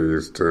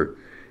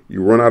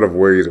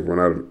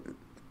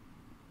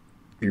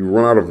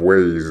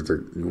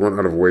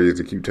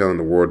keep telling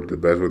the world the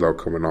best without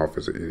coming off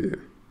as an idiot.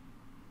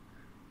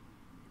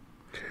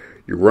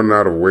 You run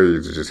out of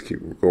ways to just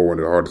keep going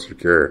as hard as you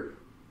can.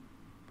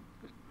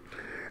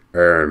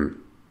 And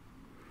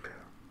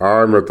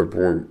I'm at the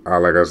point,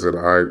 like I said,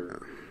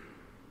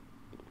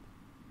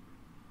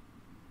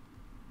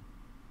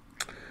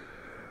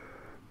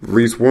 at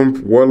least one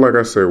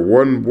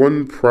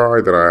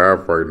pride that I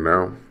have right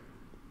now.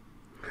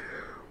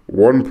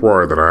 One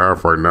pride that I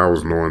have right now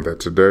is knowing that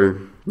today,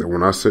 that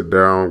when I sit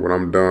down, when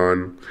I'm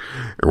done,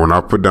 and when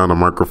I put down the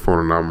microphone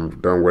and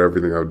I'm done with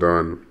everything I've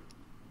done,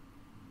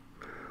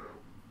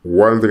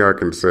 one thing I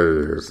can say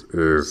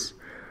is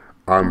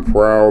I'm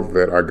proud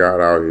that I got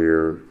out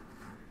here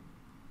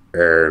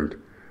and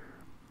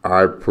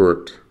I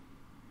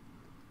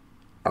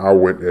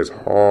went as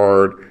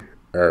hard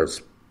as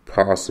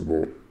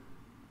possible.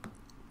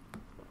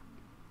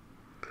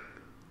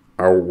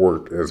 I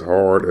worked as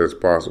hard as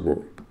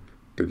possible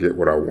to get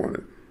what I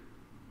wanted.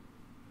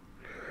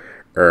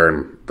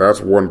 And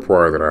that's one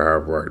pride that I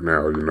have right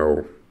now, you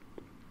know.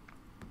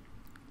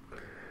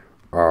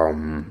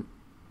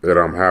 That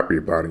I'm happy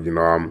about it. You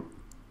know,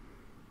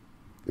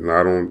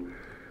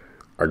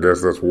 I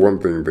guess that's one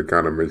thing that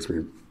kind of makes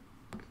me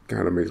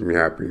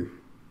happy.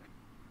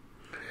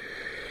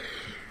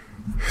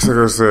 It's like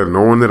I said,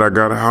 knowing that I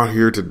got out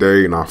here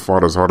today and I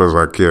fought as hard as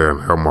I can,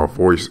 how my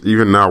voice,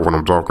 even now when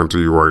I'm talking to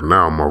you right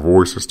now, my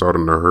voice is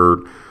starting to hurt.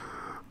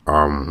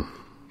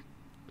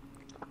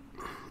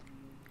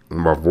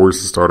 My voice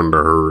is starting to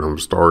hurt.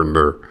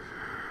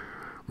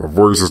 My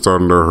voice is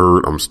starting to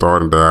hurt. I'm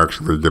starting to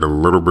actually get a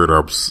little bit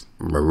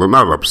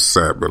not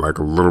upset, but like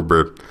a little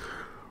bit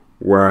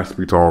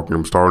raspy talking.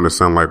 I'm starting to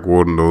sound like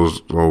one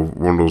of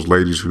those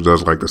ladies who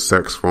does like the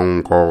sex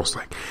phone calls,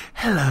 like,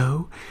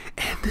 "Hello,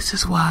 and this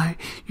is why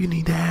you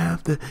need to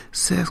have the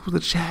sex with the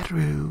chat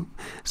room.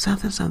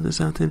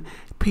 Something.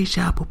 Peach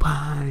apple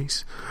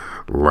pies."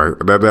 Like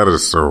that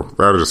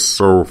is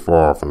so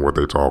far from what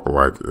they talk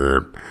like,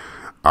 and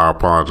I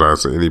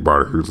apologize to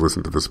anybody who's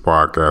listening to this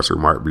podcast who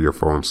might be a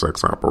phone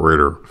sex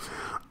operator.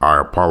 I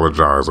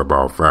apologize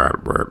about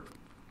that, but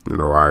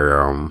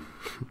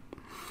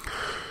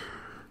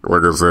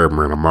like I said,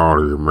 man, I'm out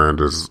here, man,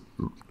 just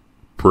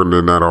putting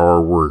in that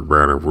hard work,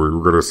 man. And we're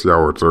gonna see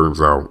how it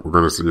turns out. We're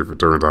gonna see if it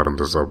turns out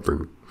into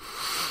something.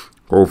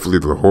 Hopefully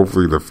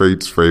the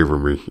fates favor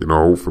me.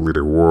 Hopefully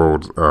the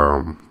world's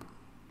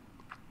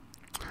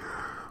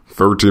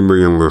 13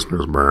 million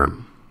listeners,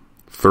 man.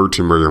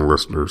 13 million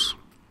listeners.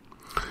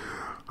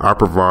 I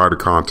provide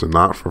content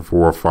not for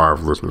 4 or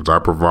 5 listeners. I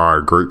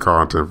provide great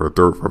content for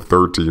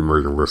 13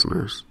 million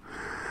listeners.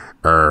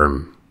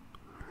 And,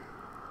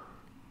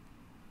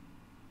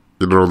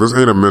 this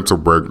ain't a mental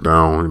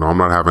breakdown. I'm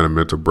not having a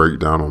mental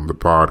breakdown on the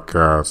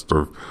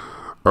podcast.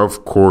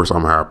 Of course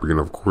I'm happy, and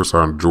of course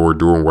I enjoy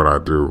doing what I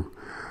do.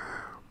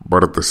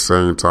 But at the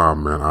same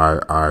time, man,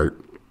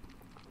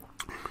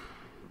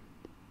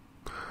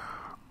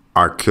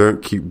 I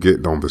can't keep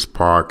getting on this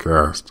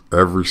podcast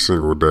every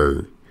single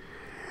day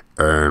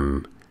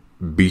and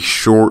be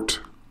short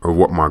of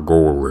what my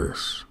goal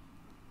is.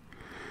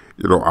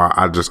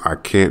 I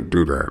can't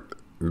do that.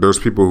 There's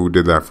people who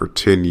did that for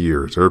 10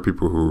 years. There are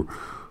people who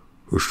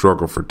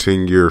struggle for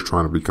 10 years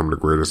trying to become the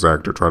greatest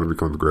actor, trying to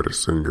become the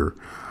greatest singer.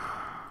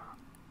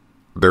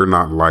 They're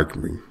not like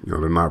me.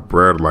 They're not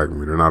bred like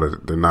me. They're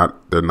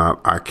not,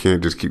 I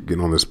can't just keep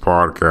getting on this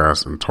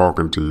podcast and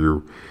talking to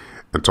you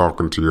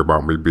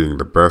about me being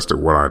the best at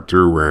what I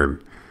do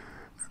and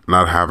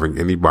not having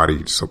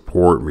anybody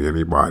support me,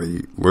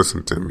 anybody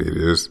listen to me.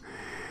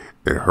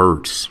 It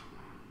hurts.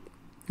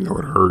 It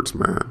hurts,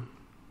 man.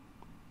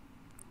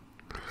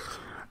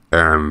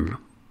 And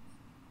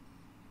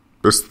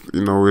it's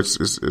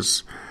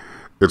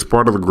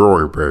part of the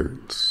growing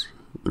pains.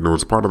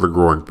 It's part of the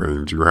growing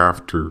pains. You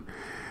have to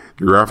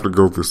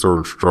go through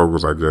certain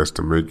struggles, I guess,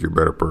 to make you a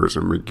better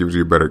person. It gives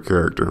you a better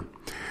character.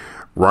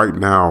 Right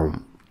now,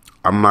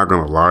 I'm not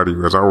going to lie to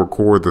you. As I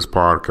record this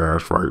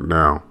podcast right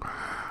now,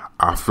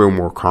 I feel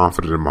more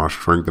confident in my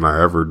strength than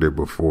I ever did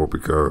before,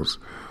 because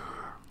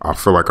I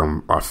feel like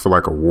a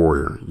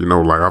warrior.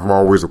 Like I've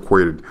always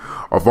equated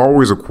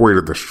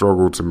the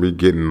struggle to me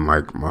getting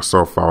like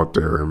myself out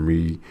there, and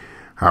me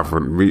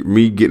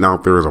getting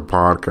out there as a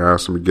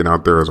podcaster, me getting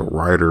out there as a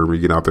writer, me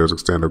getting out there as a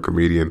stand-up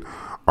comedian.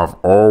 I've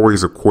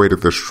always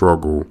equated the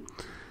struggle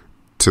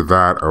to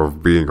that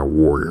of being a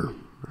warrior,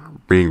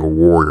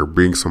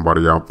 being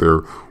somebody out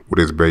there with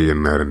his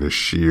bayonet and his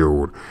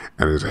shield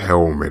and his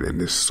helmet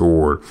and his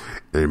sword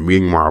and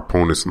meeting my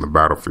opponents in the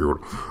battlefield.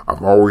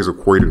 I've always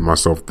equated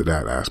myself to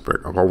that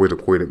aspect. I've always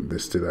equated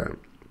this to that.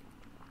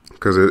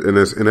 Because in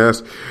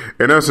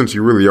essence,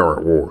 you really are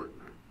at war.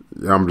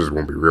 I'm just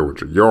going to be real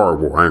with you. You are at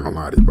war. I ain't going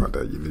to lie to you about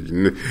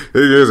that.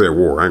 It is at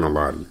war. I ain't going to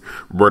lie to you.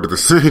 But at the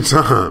same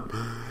time,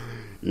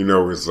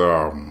 it's,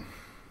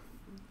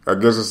 I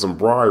guess it's some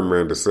pride,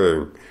 man, to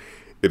say,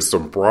 it's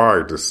some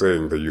pride to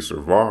saying that you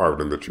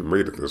survived and that you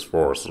made it this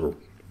far. So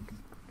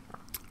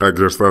I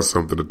guess that's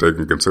something to take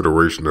in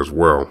consideration as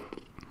well.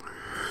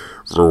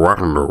 So I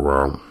don't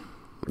know.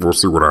 We'll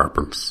see what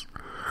happens.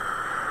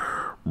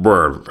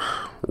 But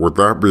with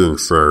that being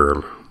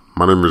said,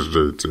 my name is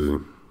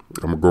JT.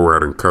 I'm going to go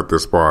ahead and cut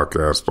this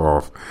podcast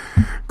off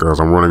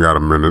because I'm running out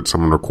of minutes. I'm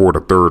going to record a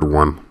third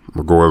one.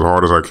 I'm going to go as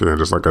hard as I can,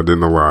 just like I did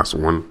in the last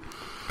one.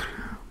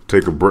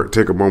 Take a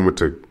moment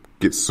to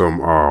get some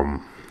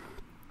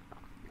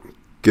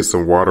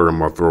water in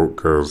my throat,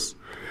 because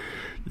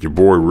your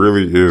boy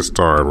really is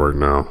tired right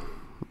now.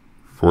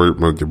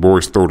 Your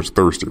boy's throat is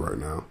thirsty right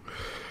now.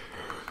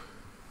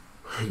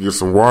 Get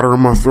some water in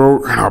my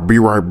throat, and I'll be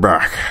right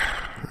back.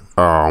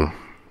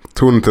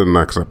 Tune into the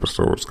next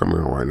episode. It's coming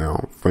out right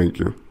now. Thank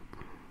you.